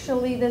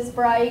actually this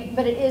bright,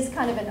 but it is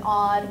kind of an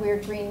odd,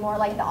 weird green, more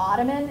like the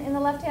ottoman in the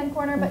left-hand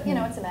corner, but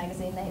it's a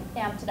magazine. They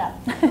amped it up.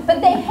 But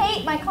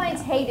my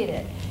clients hated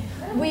it.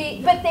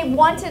 But they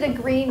wanted a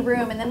green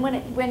room, and then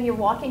when you're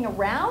walking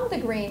around the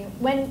green,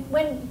 when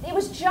it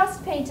was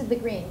just painted the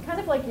green, kind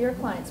of like your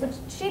clients, which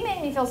she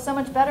made me feel so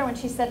much better when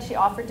she said she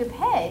offered to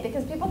pay,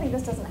 because people think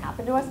this doesn't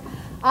happen to us.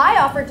 I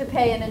offered to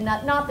pay, and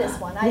not this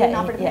one. I didn't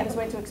offer to pay; it was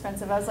way too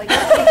expensive. I was like, you're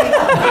keeping it.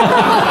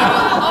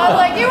 I was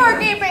like, you are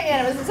keeping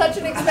it. It was such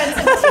an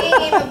expensive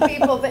team of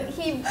people, but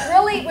he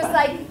really was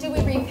like, do we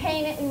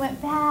repaint it? And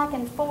went back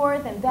and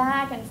forth and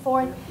back and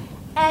forth.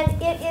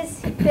 And it is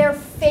their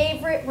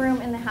favorite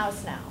room in the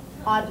house now,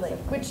 oddly.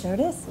 Which there it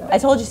is. I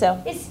told you so.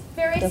 It's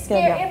very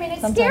scary. I mean,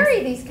 it's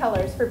scary, these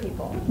colors, for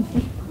people.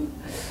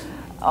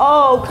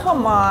 Oh,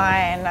 come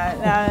on.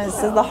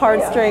 This is the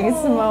heartstrings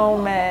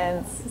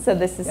moments. So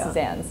this is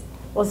Suzanne's.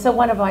 Well, so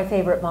one of my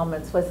favorite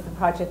moments was the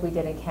project we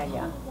did in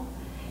Kenya.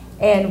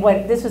 And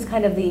this was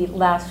kind of the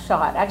last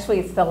shot. Actually,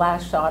 it's the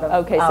last shot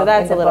of. Okay, so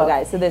that's a little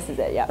guy. So this is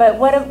it, yeah. But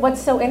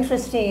what's so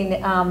interesting?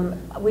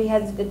 We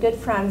had good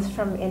friends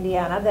from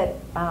Indiana that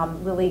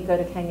really go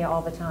to Kenya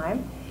all the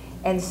time,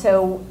 and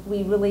so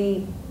they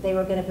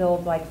were going to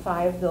build like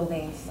 5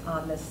 buildings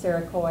on the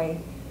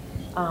Saraikoi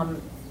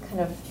kind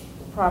of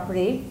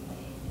property,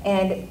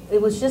 and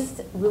it was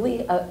just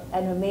really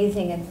an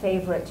amazing and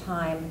favorite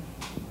time,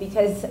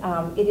 because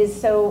it is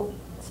so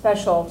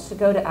special to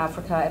go to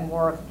Africa and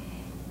work.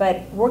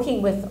 But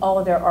working with all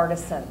of their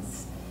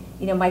artisans,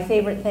 my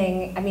favorite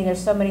thing, I mean,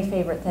 there's so many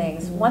favorite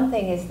things. One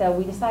thing is, though,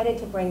 we decided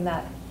to bring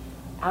that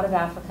out of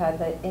Africa,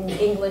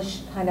 the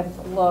English kind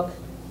of look,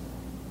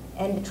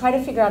 and try to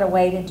figure out a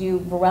way to do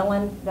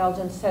Varellen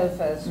Belgian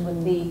sofas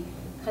with the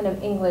kind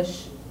of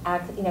English,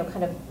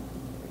 kind of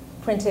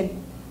printed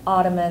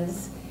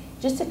ottomans,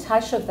 just a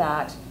touch of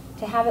that,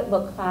 to have it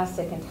look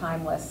classic and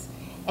timeless.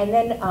 And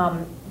then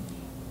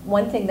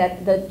one thing,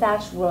 that the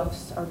thatch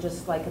roofs are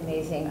just like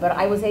amazing, but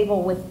I was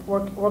able,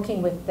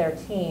 working with their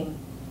team,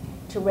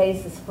 to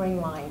raise the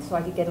spring line so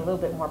I could get a little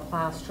bit more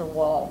plaster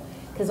wall,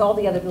 because all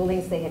the other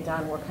buildings they had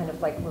done were kind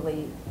of like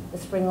really, the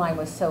spring line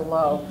was so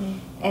low.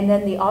 And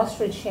then the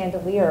ostrich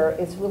chandelier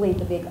is really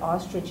the big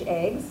ostrich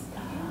eggs,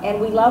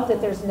 and we love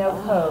that there's no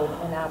code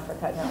in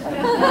Africa.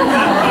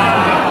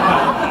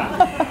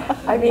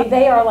 I mean,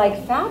 they are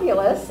like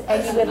fabulous,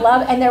 and you would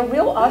love, and they're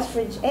real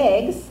ostrich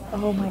eggs.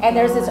 Oh my God. And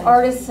there's this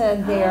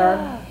artisan there,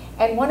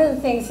 and one of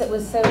the things that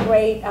was so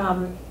great,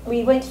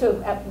 we went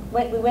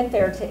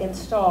there to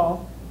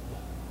install,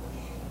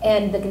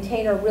 and the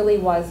container really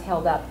was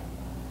held up.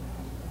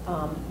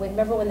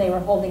 Remember when they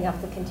were holding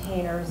up the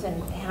containers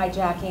and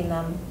hijacking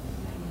them?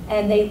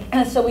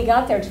 And so we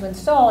got there to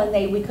install, and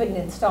we couldn't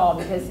install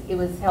because it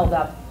was held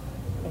up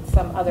in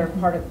some other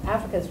part of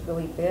Africa is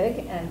really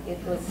big, and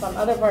it was some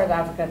other part of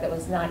Africa that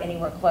was not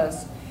anywhere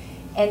close.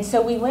 And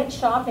so we went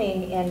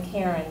shopping in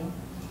Karen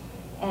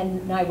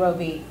and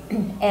Nairobi,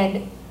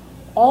 and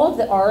all of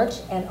the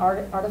art and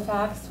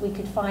artifacts, we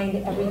could find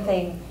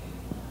everything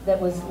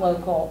that was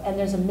local, and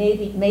there's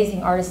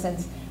amazing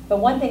artisans. But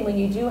one thing, when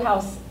you do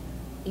house,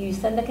 you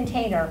send the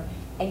container,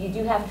 and you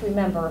do have to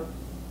remember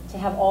to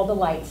have all the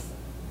lights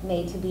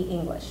made to be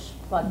English.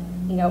 Plug,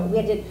 you know,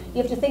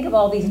 you have to think of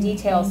all these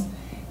details.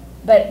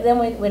 But then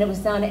when it was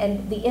done,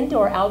 and the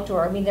indoor,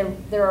 outdoor, I mean,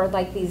 there are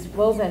like these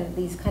woven,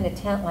 these kind of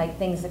tent-like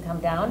things that come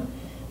down,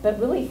 but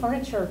really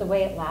furniture, the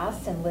way it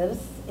lasts and lives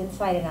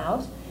inside and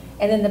out.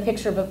 And then the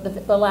picture,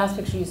 the last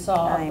picture you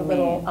saw, of the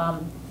little,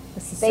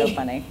 this is so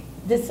funny.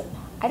 This,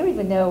 I don't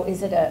even know,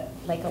 is it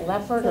like a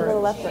leopard or? A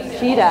little leopard.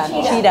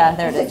 Cheetah,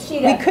 there it is.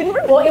 Cheetah. We couldn't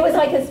remember. Well, it was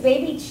like this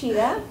baby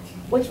cheetah,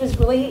 which was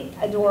really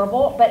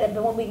adorable, but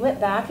when we went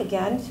back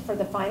again for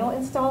the final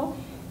install,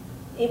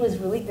 it was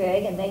really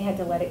big, and they had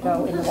to let it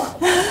go in the wild.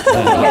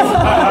 Because,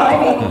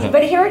 I mean,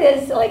 but here it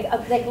is, like a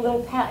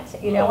little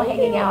pet, you know,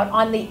 hanging out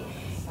on the,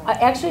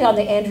 actually on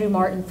the Andrew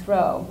Martin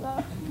throw.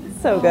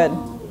 So good.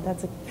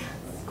 That's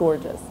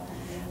gorgeous.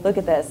 Look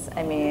at this.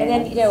 I mean, and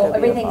then, you know, so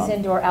everything's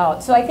indoor,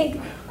 out. So I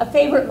think a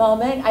favorite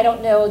moment, I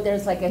don't know,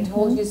 there's like a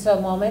told you so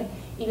moment,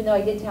 even though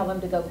I did tell them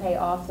to go pay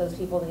off those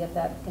people to get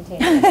that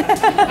container.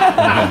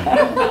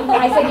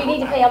 I said, you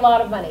need to pay a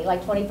lot of money,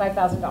 like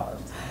 $25,000.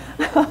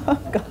 Oh,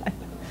 God.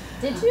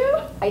 Did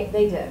you?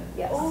 They did,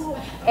 yes. Oh.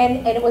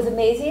 And it was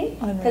amazing,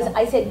 because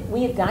I said,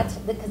 we have got to,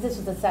 because this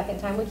was the second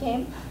time we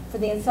came for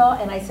the install,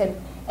 and I said,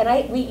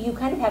 you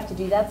kind of have to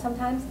do that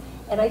sometimes,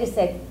 and I just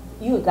said,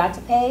 you have got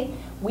to pay.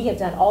 We have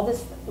done all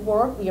this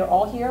work. We are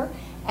all here,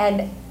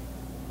 and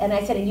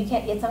I said, and you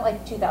can't. It's not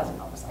like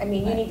 $2,000. I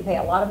mean, you need to pay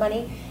a lot of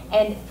money,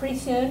 and pretty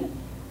soon,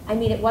 I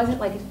mean, it wasn't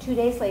like 2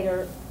 days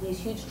later. These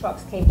huge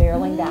trucks came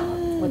barreling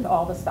down with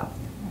all the stuff.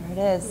 There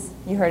it is.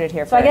 You heard it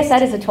here So first. I guess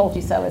that is a told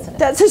you so, isn't it?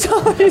 That's a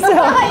told you so.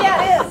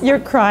 Yeah, it is.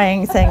 You're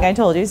crying, saying I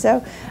told you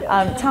so.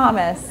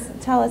 Thomas,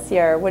 tell us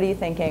here. What are you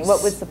thinking?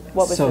 What was the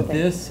So thing?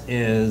 this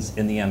is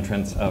in the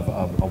entrance of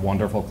a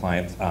wonderful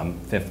client's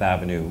Fifth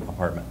Avenue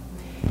apartment.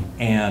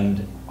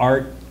 And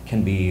art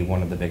can be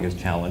one of the biggest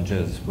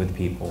challenges with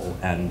people.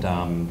 And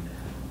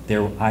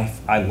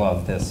I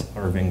love this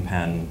Irving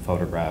Penn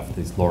photograph,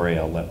 these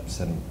L'Oreal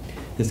lips. And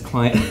this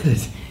client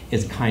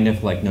is kind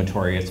of like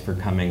notorious for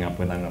coming up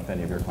with, I don't know if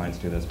any of your clients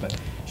do this, but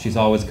she's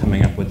always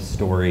coming up with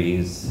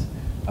stories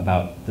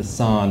about the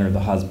son or the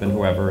husband,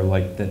 whoever,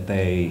 like that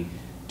they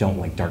don't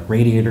like dark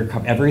radiator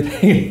cup.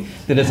 Everything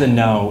that is a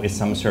no is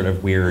some sort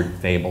of weird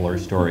fable or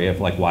story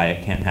of like why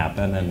it can't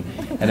happen,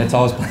 and it's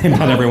always blamed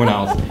on everyone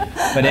else.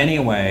 But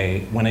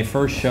anyway, when I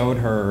first showed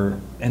her,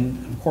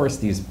 and of course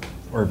these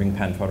Irving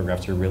Penn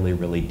photographs are really,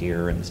 really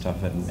dear and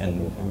stuff,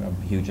 and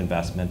a huge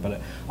investment,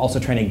 but also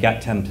trying to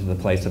get them to the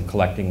place of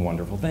collecting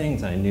wonderful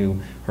things. And I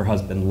knew her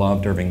husband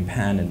loved Irving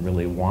Penn and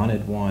really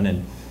wanted one,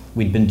 and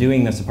we'd been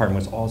doing this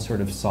apartment was all sort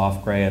of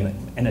soft gray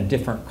and a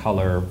different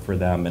color for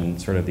them,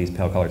 and sort of these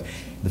pale colors.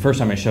 The first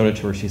time I showed it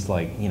to her, she's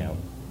like, you know,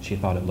 she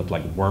thought it looked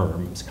like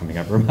worms coming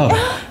up her mouth,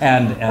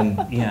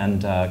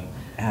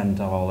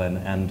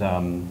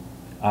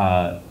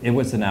 it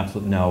was an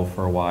absolute no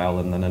for a while,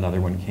 and then another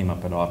one came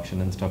up at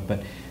auction and stuff.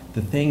 But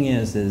the thing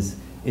is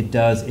it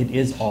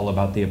is all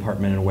about the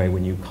apartment in a way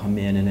when you come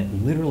in, and it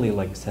literally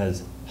like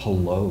says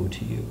hello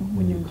to you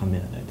when you come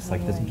in. It's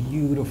like this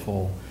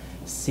beautiful,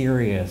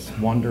 serious,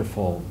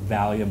 wonderful,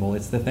 valuable.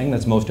 It's the thing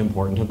that's most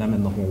important to them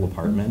in the whole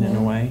apartment in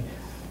a way.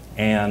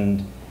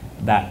 And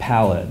that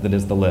palette that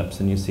is the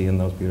lips, and you see in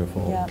those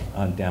beautiful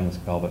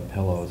damask velvet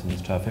pillows and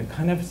stuff, it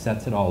kind of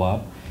sets it all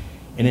up.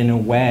 And in a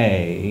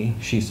way,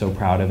 she's so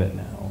proud of it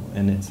now.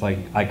 And it's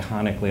like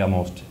iconically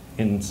almost,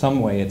 in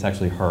some way, it's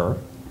actually her.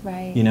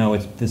 Right. You know,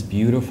 it's this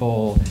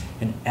beautiful,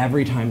 and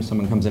every time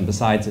someone comes in,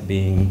 besides it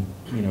being,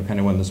 you know, kind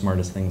of one of the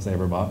smartest things they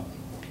ever bought,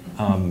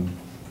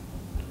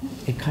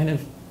 it kind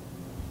of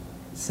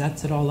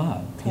sets it all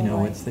up. Totally. You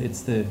know,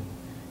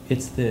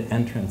 it's the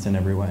entrance in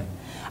every way.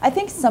 I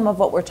think some of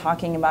what we're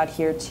talking about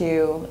here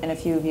too, and a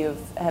few of you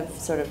have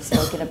sort of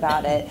spoken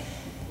about it,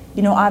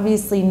 you know,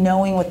 obviously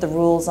knowing what the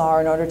rules are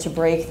in order to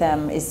break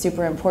them is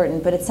super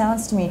important, but it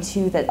sounds to me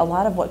too that a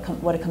lot of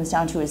what it comes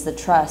down to is the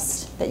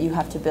trust that you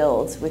have to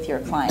build with your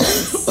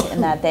clients,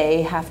 and that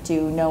they have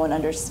to know and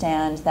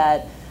understand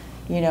that,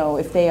 you know,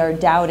 if they are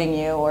doubting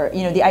you, or,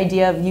 you know, the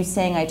idea of you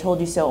saying I told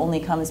you so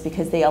only comes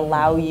because they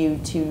allow you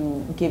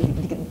to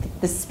give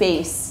the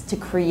space to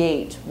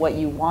create what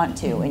you want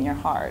to in your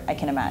heart, I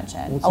can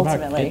imagine, well,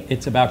 ultimately.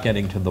 It's about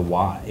getting to the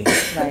why,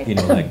 right. You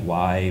know, like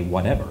why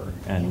whatever,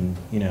 and,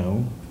 you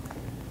know.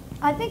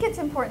 I think it's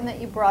important that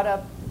you brought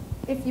up,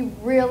 if you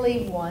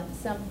really want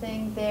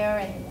something there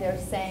and they're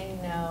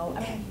saying no, I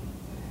mean,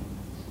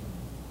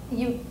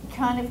 you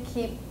kind of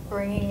keep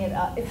bringing it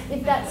up.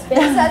 If that space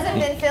hasn't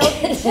been filled,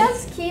 you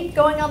just keep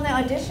going on the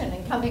audition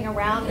and coming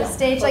around the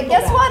stage like,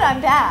 guess what, I'm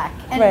back.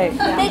 And Right.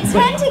 they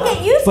tend to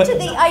get used to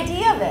the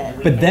idea of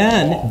it. But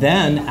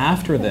then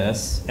after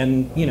this,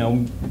 and you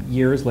know,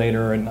 years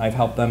later, and I've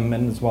helped them,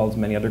 and as well as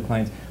many other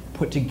clients,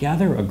 put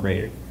together a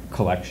great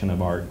collection of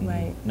art and,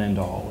 Right. and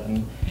all,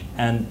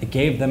 and it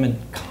gave them a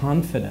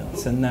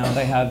confidence, and now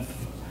they have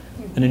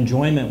an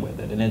enjoyment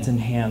with it, and it's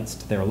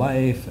enhanced their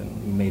life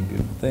and made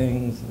beautiful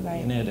things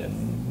Right. in it,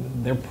 and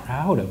they're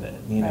proud of it,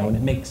 you know, Right. and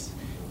it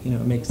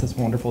makes this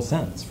wonderful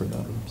sense for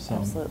them. So.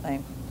 Absolutely.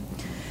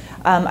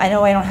 I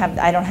know I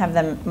don't have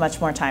them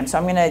much more time,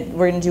 so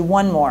we're gonna do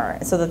one more.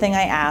 So the thing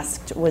I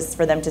asked was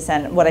for them to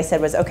send. What I said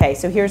was, okay,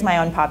 so here's my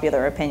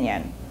unpopular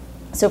opinion.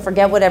 So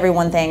forget what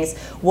everyone thinks.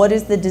 What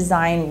is the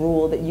design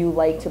rule that you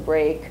like to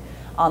break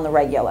on the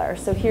regular?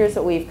 So here's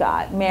what we've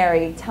got.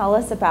 Mary, tell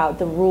us about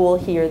the rule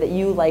here that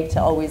you like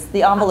to always,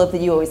 the envelope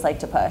that you always like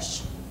to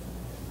push.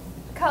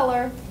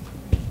 Color.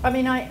 I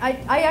mean, I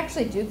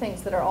actually do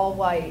things that are all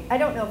white. I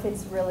don't know if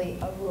it's really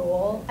a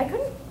rule. I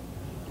couldn't,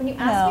 when you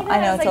asked me No, I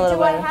that, know I was it's a like, little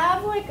do I bit-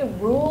 have like a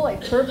rule,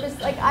 like purpose?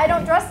 Like, I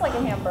don't dress like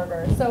a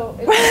hamburger, so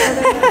it's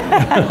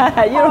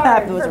You don't have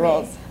hard those for me.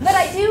 rules. But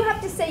I do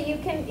have to say, you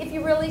can, if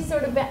you really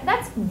sort of,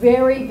 that's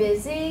very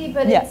busy,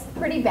 but Yeah. it's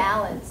pretty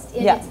balanced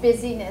in Yeah. its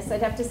busyness.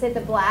 I'd have to say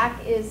the black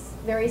is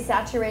very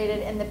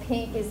saturated and the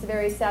pink is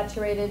very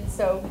saturated,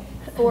 so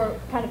for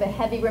kind of a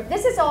heavy rip.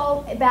 This is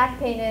all back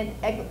painted,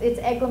 it's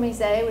Aigle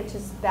Musée, which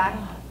is back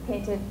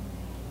painted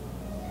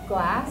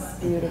glass.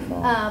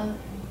 Beautiful.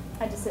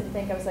 I just didn't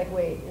think, I was like,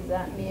 wait, is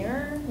that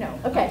mirror? No,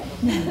 okay.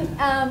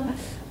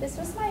 This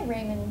was my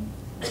Raymond,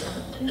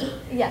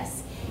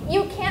 yes.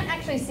 You can't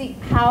actually see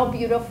how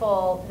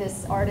beautiful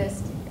this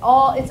artist,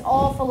 it's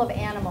all full of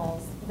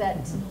animals that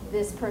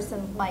this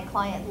person, my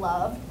client,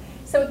 loved.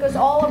 So it goes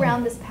all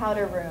around this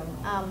powder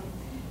room.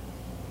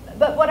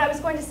 But what I was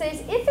going to say is,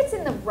 if it's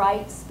in the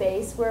right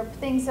space where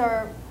things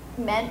are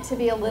meant to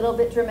be a little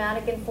bit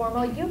dramatic and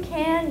formal, you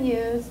can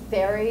use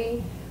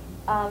very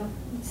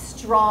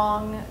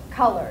strong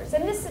colors.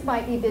 And this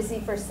might be busy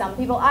for some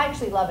people. I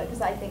actually love it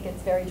because I think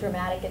it's very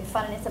dramatic and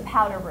fun, and it's a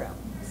powder room.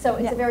 So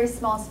it's Yeah. a very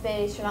small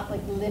space. You're not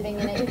like living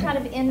in it. You're kind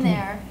of in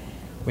there.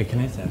 Wait, can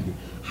I say,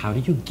 how do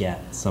you get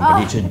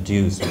somebody Oh. to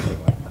do something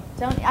like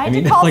that? I had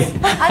mean, to call, like-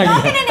 I'm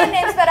not going to name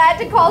names, but I had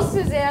to call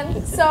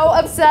Suzanne. So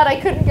upset I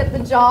couldn't get the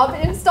job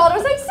installed. I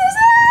was like,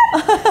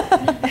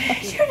 Suzanne!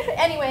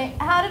 Anyway,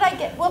 how did I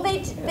get, well,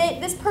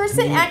 this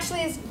person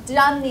actually has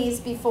done these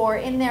before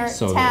in their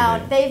So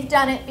town. they- They've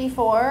done it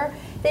before.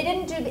 They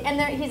didn't do,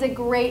 he's a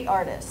great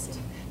artist.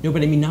 No,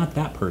 but I mean not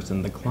that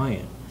person, the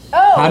client.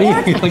 Oh, How do you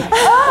there's- like?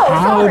 Oh,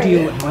 how sorry. do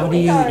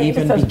you Sorry.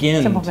 even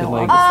begin simple to middle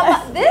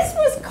like? This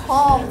was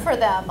calm for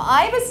them.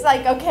 I was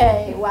like,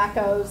 okay,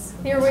 wackos.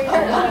 Here we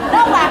are.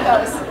 Not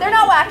wackos. They're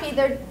not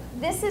wacky.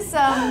 This is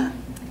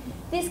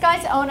these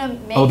guys own a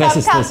makeup this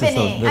is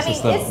company. This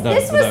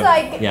was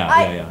like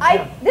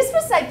this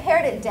was I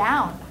pared it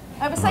down.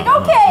 I was like,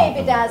 okay,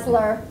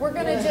 Bedazzler, we're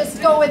gonna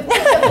just go with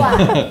the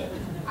black.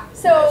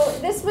 So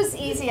this was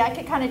easy. I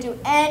could kind of do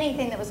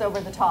anything that was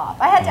over the top.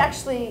 I had to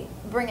actually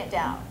bring it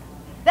down.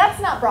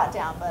 That's not brought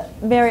down,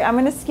 but Mary, I'm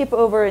going to skip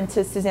over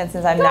into Suzanne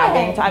since I'm Go not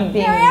ahead. I'm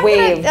being Mary, I'm gonna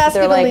waved. ask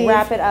They're you to like, leave.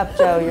 wrap it up,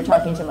 Joe. You're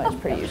talking too much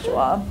per usual.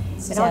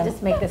 And Suzanne. I'll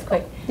just make this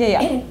quick.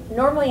 Yeah.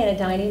 Normally in a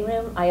dining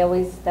room,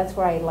 that's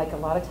where I like a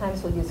lot of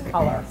times we'll use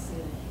color.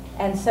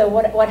 And so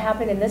what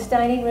happened in this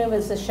dining room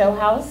is the show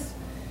house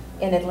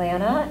in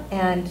Atlanta,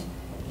 and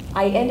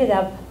I ended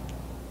up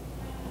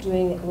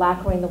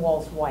lacquering the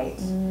walls white.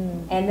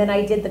 And then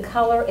I did the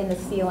color in the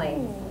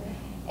ceiling.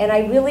 And I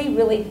really,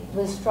 really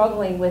was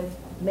struggling with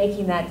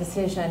making that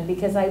decision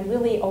because I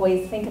really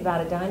always think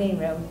about a dining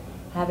room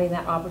having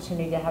that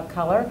opportunity to have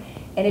color.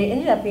 And it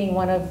ended up being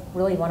one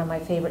of my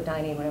favorite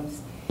dining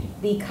rooms.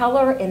 The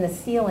color in the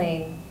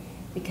ceiling,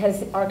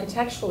 because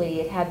architecturally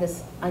it had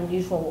this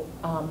unusual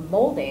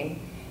molding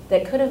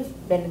that could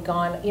have been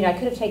gone, I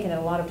could have taken it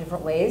a lot of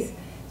different ways.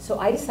 So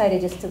I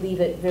decided just to leave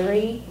it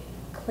very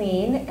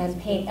clean and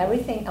paint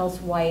everything else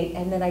white,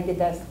 and then I did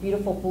that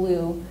beautiful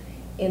blue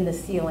in the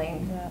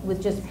ceiling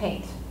with just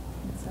paint.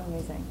 It's so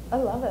amazing. I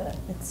love it.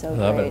 It's so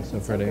Love it. great. So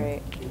It's pretty.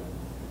 great.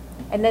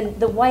 And then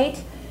the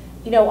white,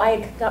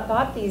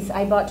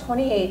 I bought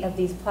 28 of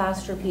these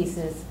plaster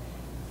pieces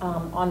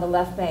on the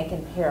left bank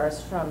in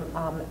Paris from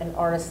an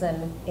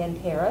artisan in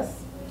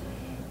Paris.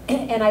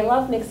 And I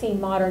love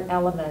mixing modern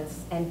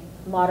elements and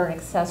modern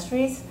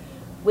accessories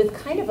with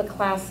kind of a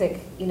classic,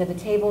 the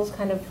table's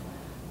kind of,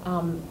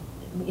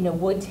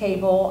 wood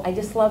table. I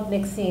just love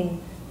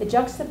mixing the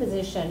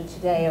juxtaposition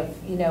today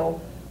of,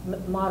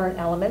 modern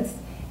elements.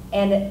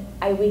 And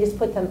we just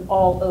put them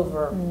all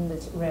over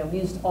this room,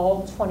 used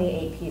all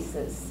 28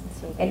 pieces.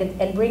 So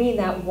And bringing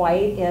that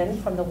white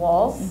in from the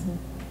walls,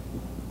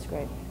 It's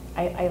great.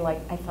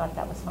 I thought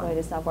that was fun. White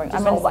is not boring.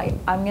 Just all white.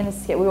 I'm going to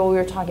skip. We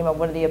were talking about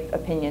one of the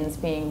opinions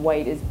being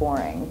white is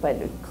boring, but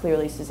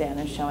clearly Suzanne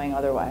is showing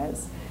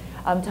otherwise.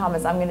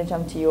 Thomas, I'm going to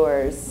jump to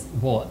yours.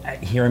 Well,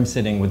 here I'm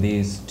sitting with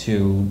these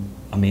two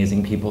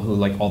amazing people who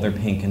like all their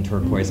pink and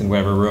turquoise and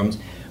whatever rooms.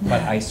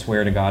 But I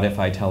swear to God, if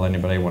I tell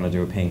anybody I want to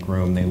do a pink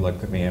room, they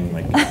look at me and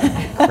like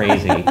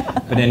crazy.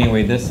 But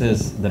anyway, this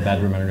is the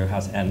bedroom in our new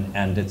house,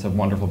 and it's a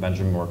wonderful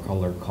bedroom wear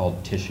color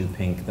called tissue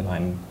pink that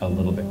I'm a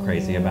little bit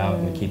crazy about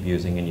and keep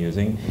using and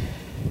using.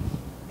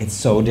 It's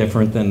so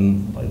different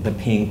than the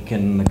pink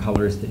and the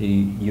colors that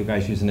you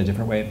guys use in a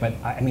different way, but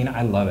I mean,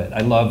 I love it. I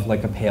love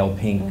like a pale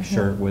pink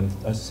shirt with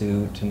a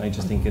suit, and I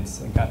just think it's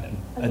got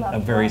a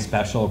very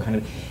special kind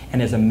of,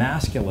 and as a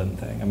masculine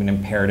thing, I mean, I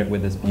paired it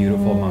with this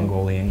beautiful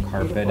Mongolian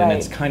carpet, and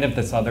it's kind of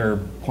this other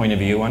point of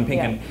view on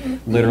pink,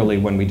 and literally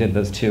when we did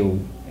this too,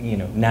 you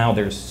know, now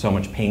there's so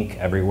much pink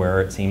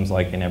everywhere, it seems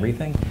like, in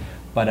everything.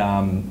 But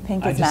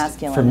pink is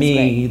masculine. For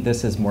me,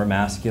 this is more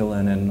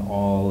masculine and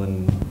all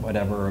and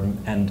whatever.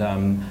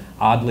 And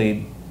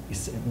oddly,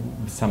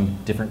 some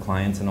different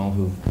clients and all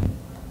who've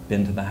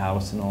been to the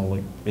house and all,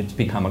 like, it's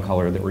become a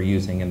color that we're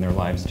using in their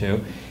lives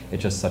too.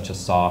 It's just such a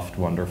soft,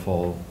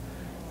 wonderful,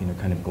 you know,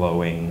 kind of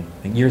glowing.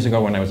 Like years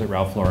ago when I was at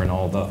Ralph Lauren,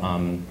 all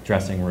the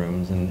dressing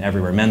rooms and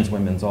everywhere, men's,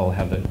 women's, all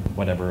have the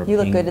whatever. You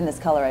look pink. good in this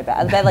color, I bet.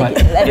 I bet like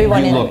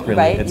everyone in look really,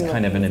 right? it's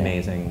kind of an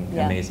amazing.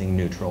 amazing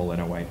neutral in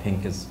a way.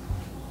 Pink is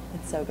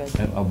so good.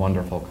 A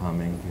wonderful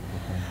calming.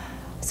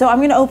 So I'm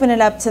going to open it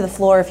up to the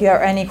floor if you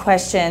have any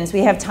questions.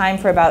 We have time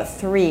for about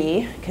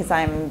 3 because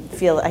I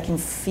can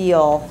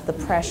feel the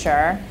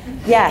pressure.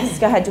 Yes,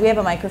 go ahead. Do we have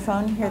a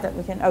microphone here that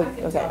we can? Oh,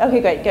 okay.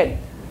 Okay, great, good.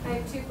 I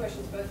have 2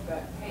 questions, both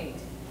about paint.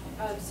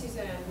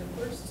 Suzanne,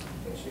 the first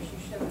pictures you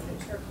showed with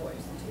the turquoise,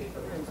 the 2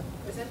 different rooms,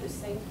 was that the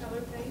same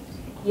color paint?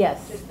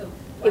 Yes. Just the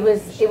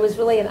It was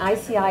really an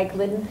ICI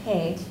Glidden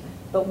paint,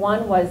 but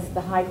one was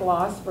the high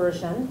gloss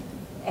version,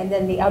 and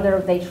then the other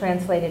they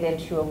translated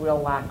into a real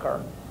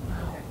lacquer.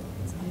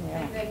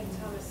 And then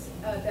Thomas,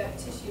 that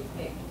tissue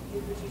pink,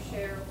 would you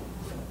share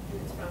who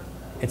it's from?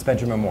 It's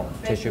Benjamin Moore,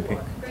 tissue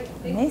pink. Great,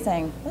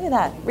 Amazing. Look at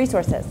that.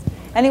 Resources.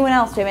 Anyone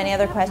else? Do you have any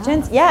other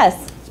questions?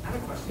 Yes. I have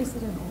a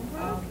question.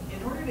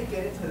 In order to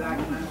get into that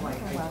kind of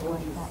like I told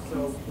you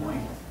so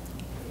point,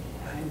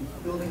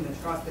 and building the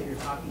trust that you're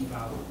talking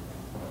about,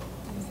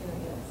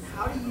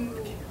 how do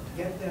you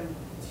get them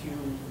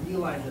to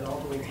realize it all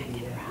the way to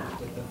the end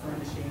with the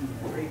furnishings and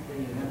the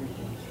drapery and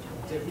everything,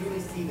 to really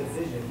see the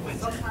vision? Because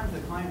sometimes the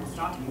client will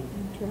stop you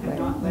and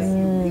not let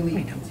you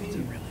really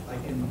continue,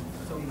 like in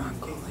so many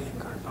cases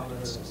with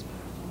colors.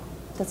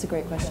 That's a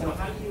great question. So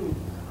how do you?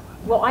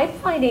 Well, I'm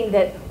finding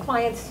that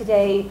clients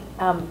today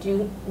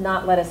do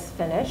not let us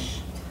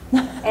finish.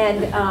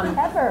 And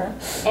Ever.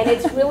 And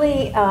it's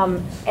really,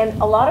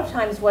 and a lot of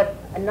times what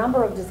a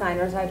number of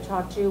designers I've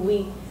talked to,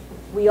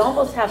 we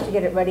almost have to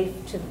get it ready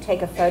to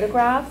take a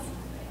photograph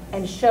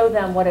and show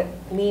them what it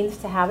means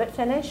to have it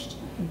finished.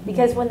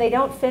 Because when they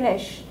don't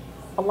finish,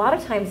 a lot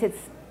of times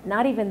it's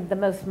not even the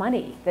most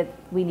money that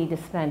we need to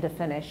spend to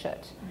finish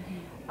it.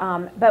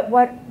 But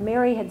what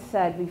Mary had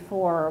said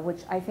before,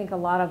 which I think a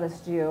lot of us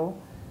do,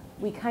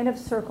 we kind of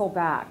circle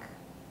back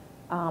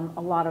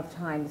a lot of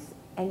times,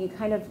 and you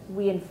kind of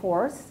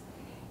reinforce.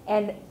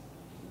 And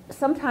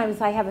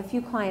sometimes I have a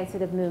few clients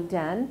that have moved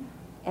in,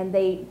 and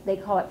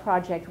they call it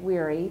project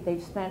weary.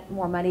 They've spent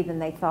more money than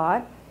they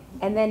thought,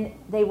 and then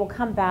they will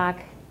come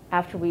back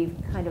after we've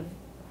kind of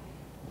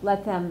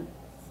let them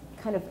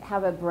kind of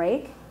have a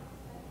break.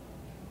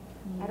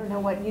 I don't know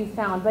what you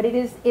found, but it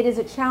is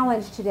a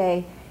challenge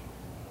today,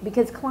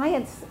 because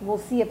clients will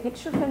see a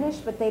picture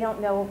finished, but they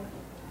don't know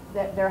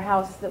that their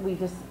house that we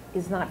just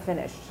is not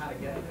finished.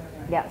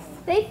 Yes.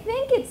 They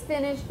think it's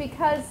finished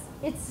because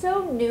it's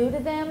so new to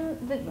them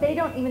that they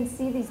don't even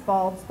see these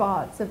bald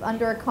spots of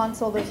under a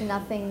console there's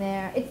nothing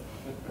there. It's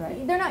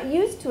they're not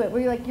used to it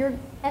where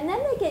and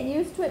then they get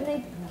used to it and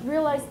they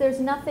realize there's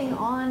nothing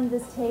on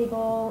this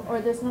table or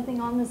there's nothing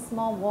on this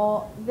small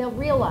wall. They'll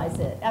realize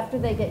it after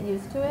they get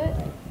used to it.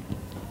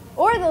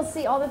 Or they'll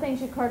see all the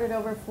things you carted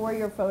over for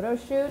your photo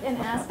shoot and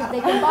ask if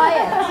they can buy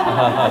it.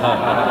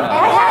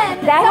 And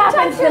then That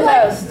happens the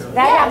most.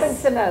 That Yes.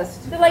 happens the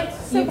most. They're like,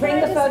 so You can bring I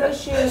the just- photo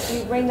shoot,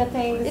 you bring the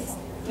things,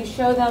 you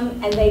show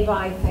them, and they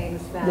buy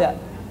things then. Yeah.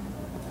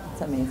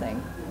 It's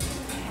amazing.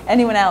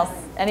 Anyone else?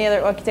 Any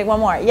other? Okay, take one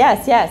more.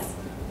 Yes, yes.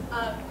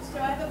 So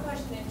I have a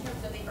question in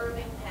terms of the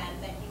Irving pen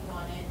that you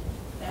wanted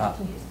them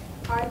to use.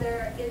 Are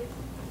there,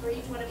 for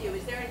each one of you,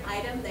 is there an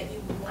item that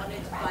you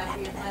wanted to buy for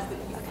your class but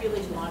you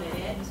really wanted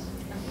it,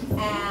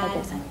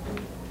 and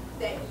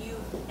that you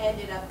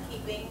ended up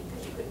keeping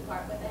because you couldn't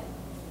part with it?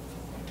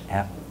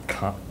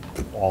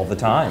 All the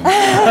time.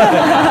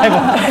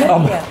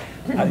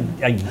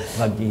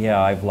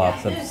 Yeah, I have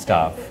lots of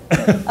stuff.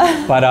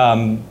 But,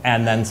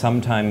 and then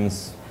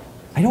sometimes,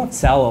 I don't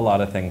sell a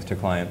lot of things to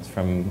clients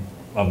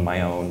of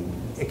my own,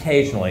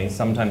 occasionally,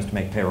 sometimes to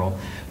make payroll.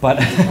 But,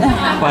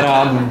 I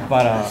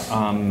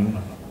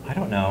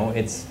don't know,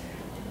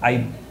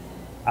 I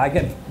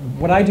get,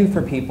 what I do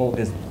for people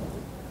is,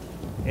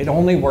 it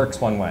only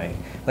works one way.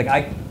 Like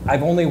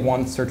I've only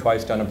once or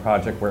twice done a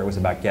project where it was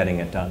about getting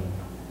it done.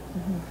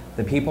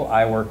 The people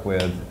I work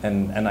with,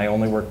 and I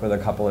only work with a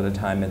couple at a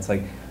time, it's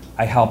like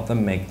I help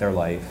them make their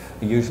life.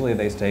 Usually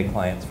they stay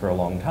clients for a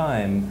long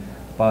time,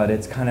 but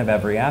it's kind of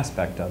every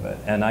aspect of it.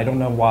 And I don't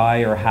know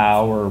why or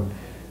how or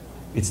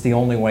it's the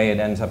only way it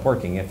ends up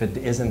working. If it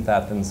isn't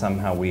that, then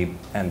somehow we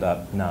end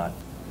up not,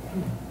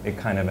 it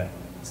kind of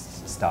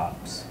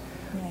stops.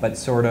 Right. But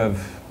sort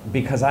of,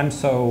 because I'm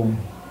so,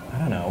 I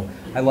don't know,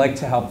 I like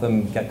to help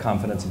them get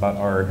confidence about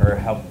art or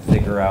help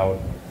figure out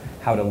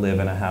how to live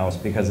in a house,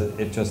 because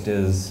it just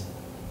is,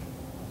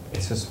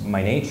 it's just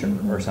my nature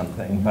or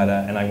something. But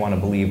and I want to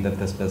believe that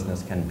this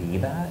business can be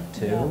that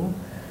too.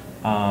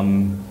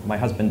 My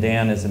husband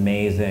Dan is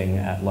amazing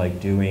at like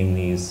doing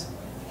these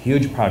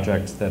huge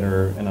projects that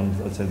are,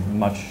 and it's a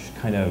much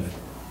kind of,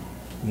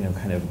 you know,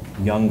 kind of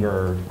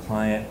younger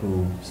client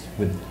who's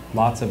with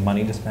lots of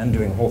money to spend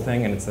doing the whole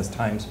thing, and it's this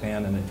time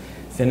span, and it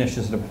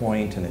finishes at a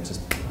point, and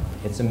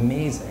it's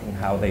amazing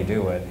how they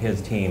do it.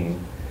 His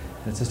team,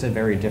 it's just a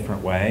very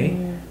different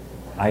way.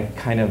 I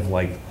kind of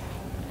like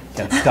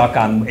get stuck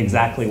on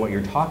exactly what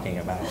you're talking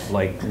about,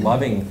 like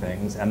loving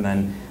things and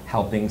then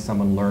helping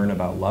someone learn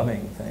about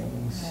loving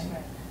things.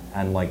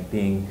 And like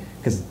being,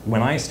 because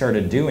when I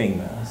started doing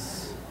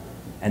this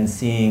and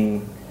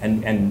seeing,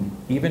 and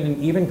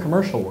even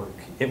commercial work,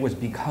 it was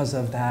because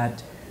of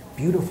that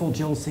beautiful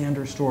Jill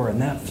Sanders store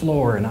and that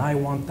floor, and I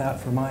want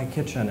that for my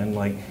kitchen, and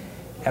like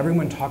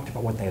everyone talked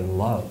about what they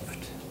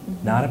loved,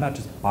 not about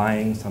just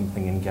buying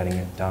something and getting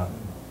it done.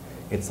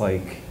 It's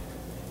like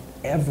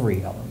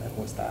every element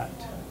was that.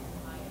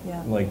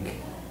 Yeah. Like,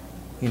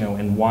 you know,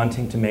 and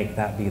wanting to make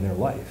that be their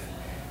life.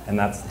 And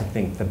that's, I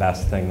think, the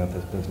best thing that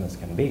this business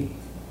can be.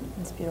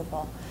 It's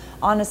beautiful.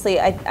 Honestly,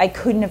 I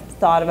couldn't have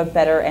thought of a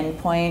better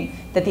endpoint,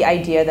 that the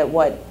idea that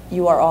what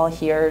you are all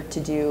here to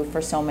do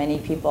for so many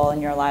people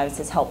in your lives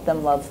is help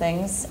them love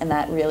things. And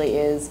that really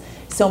is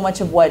so much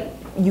of what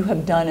you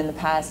have done in the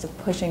past, of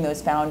pushing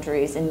those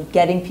boundaries and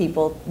getting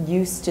people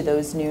used to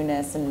those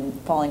newness and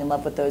falling in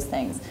love with those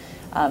things.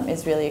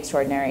 Is really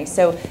extraordinary.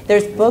 So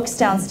there's books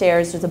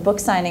downstairs. There's a book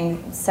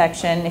signing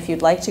section. If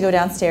you'd like to go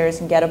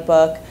downstairs and get a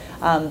book,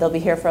 they'll be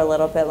here for a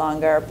little bit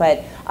longer.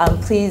 But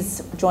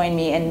please join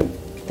me in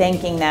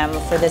thanking them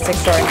for this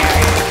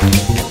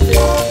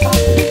extraordinary.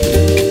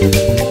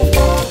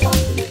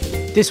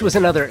 This was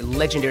another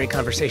legendary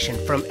conversation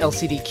from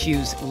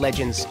LCDQ's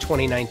Legends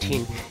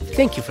 2019.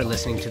 Thank you for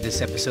listening to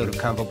this episode of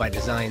Convo by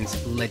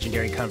Design's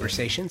Legendary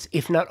Conversations.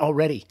 If not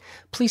already,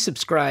 please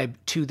subscribe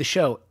to the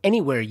show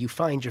anywhere you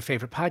find your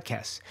favorite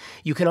podcasts.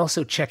 You can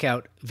also check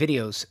out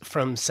videos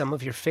from some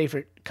of your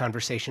favorite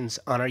conversations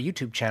on our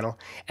YouTube channel,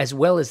 as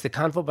well as the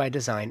Convo by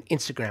Design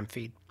Instagram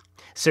feed.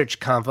 Search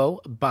Convo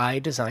by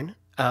Design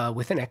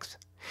with an X.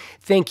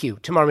 Thank you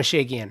to Tamar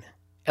Meshegian,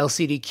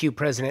 LCDQ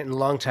president and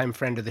longtime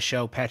friend of the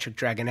show, Patrick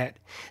Dragonette.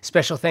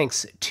 Special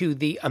thanks to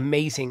the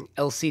amazing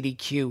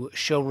LCDQ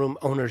showroom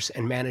owners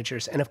and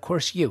managers, and of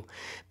course you,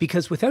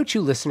 because without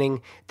you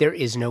listening, there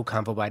is no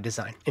Convo by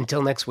Design.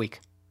 Until next week,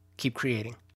 keep creating.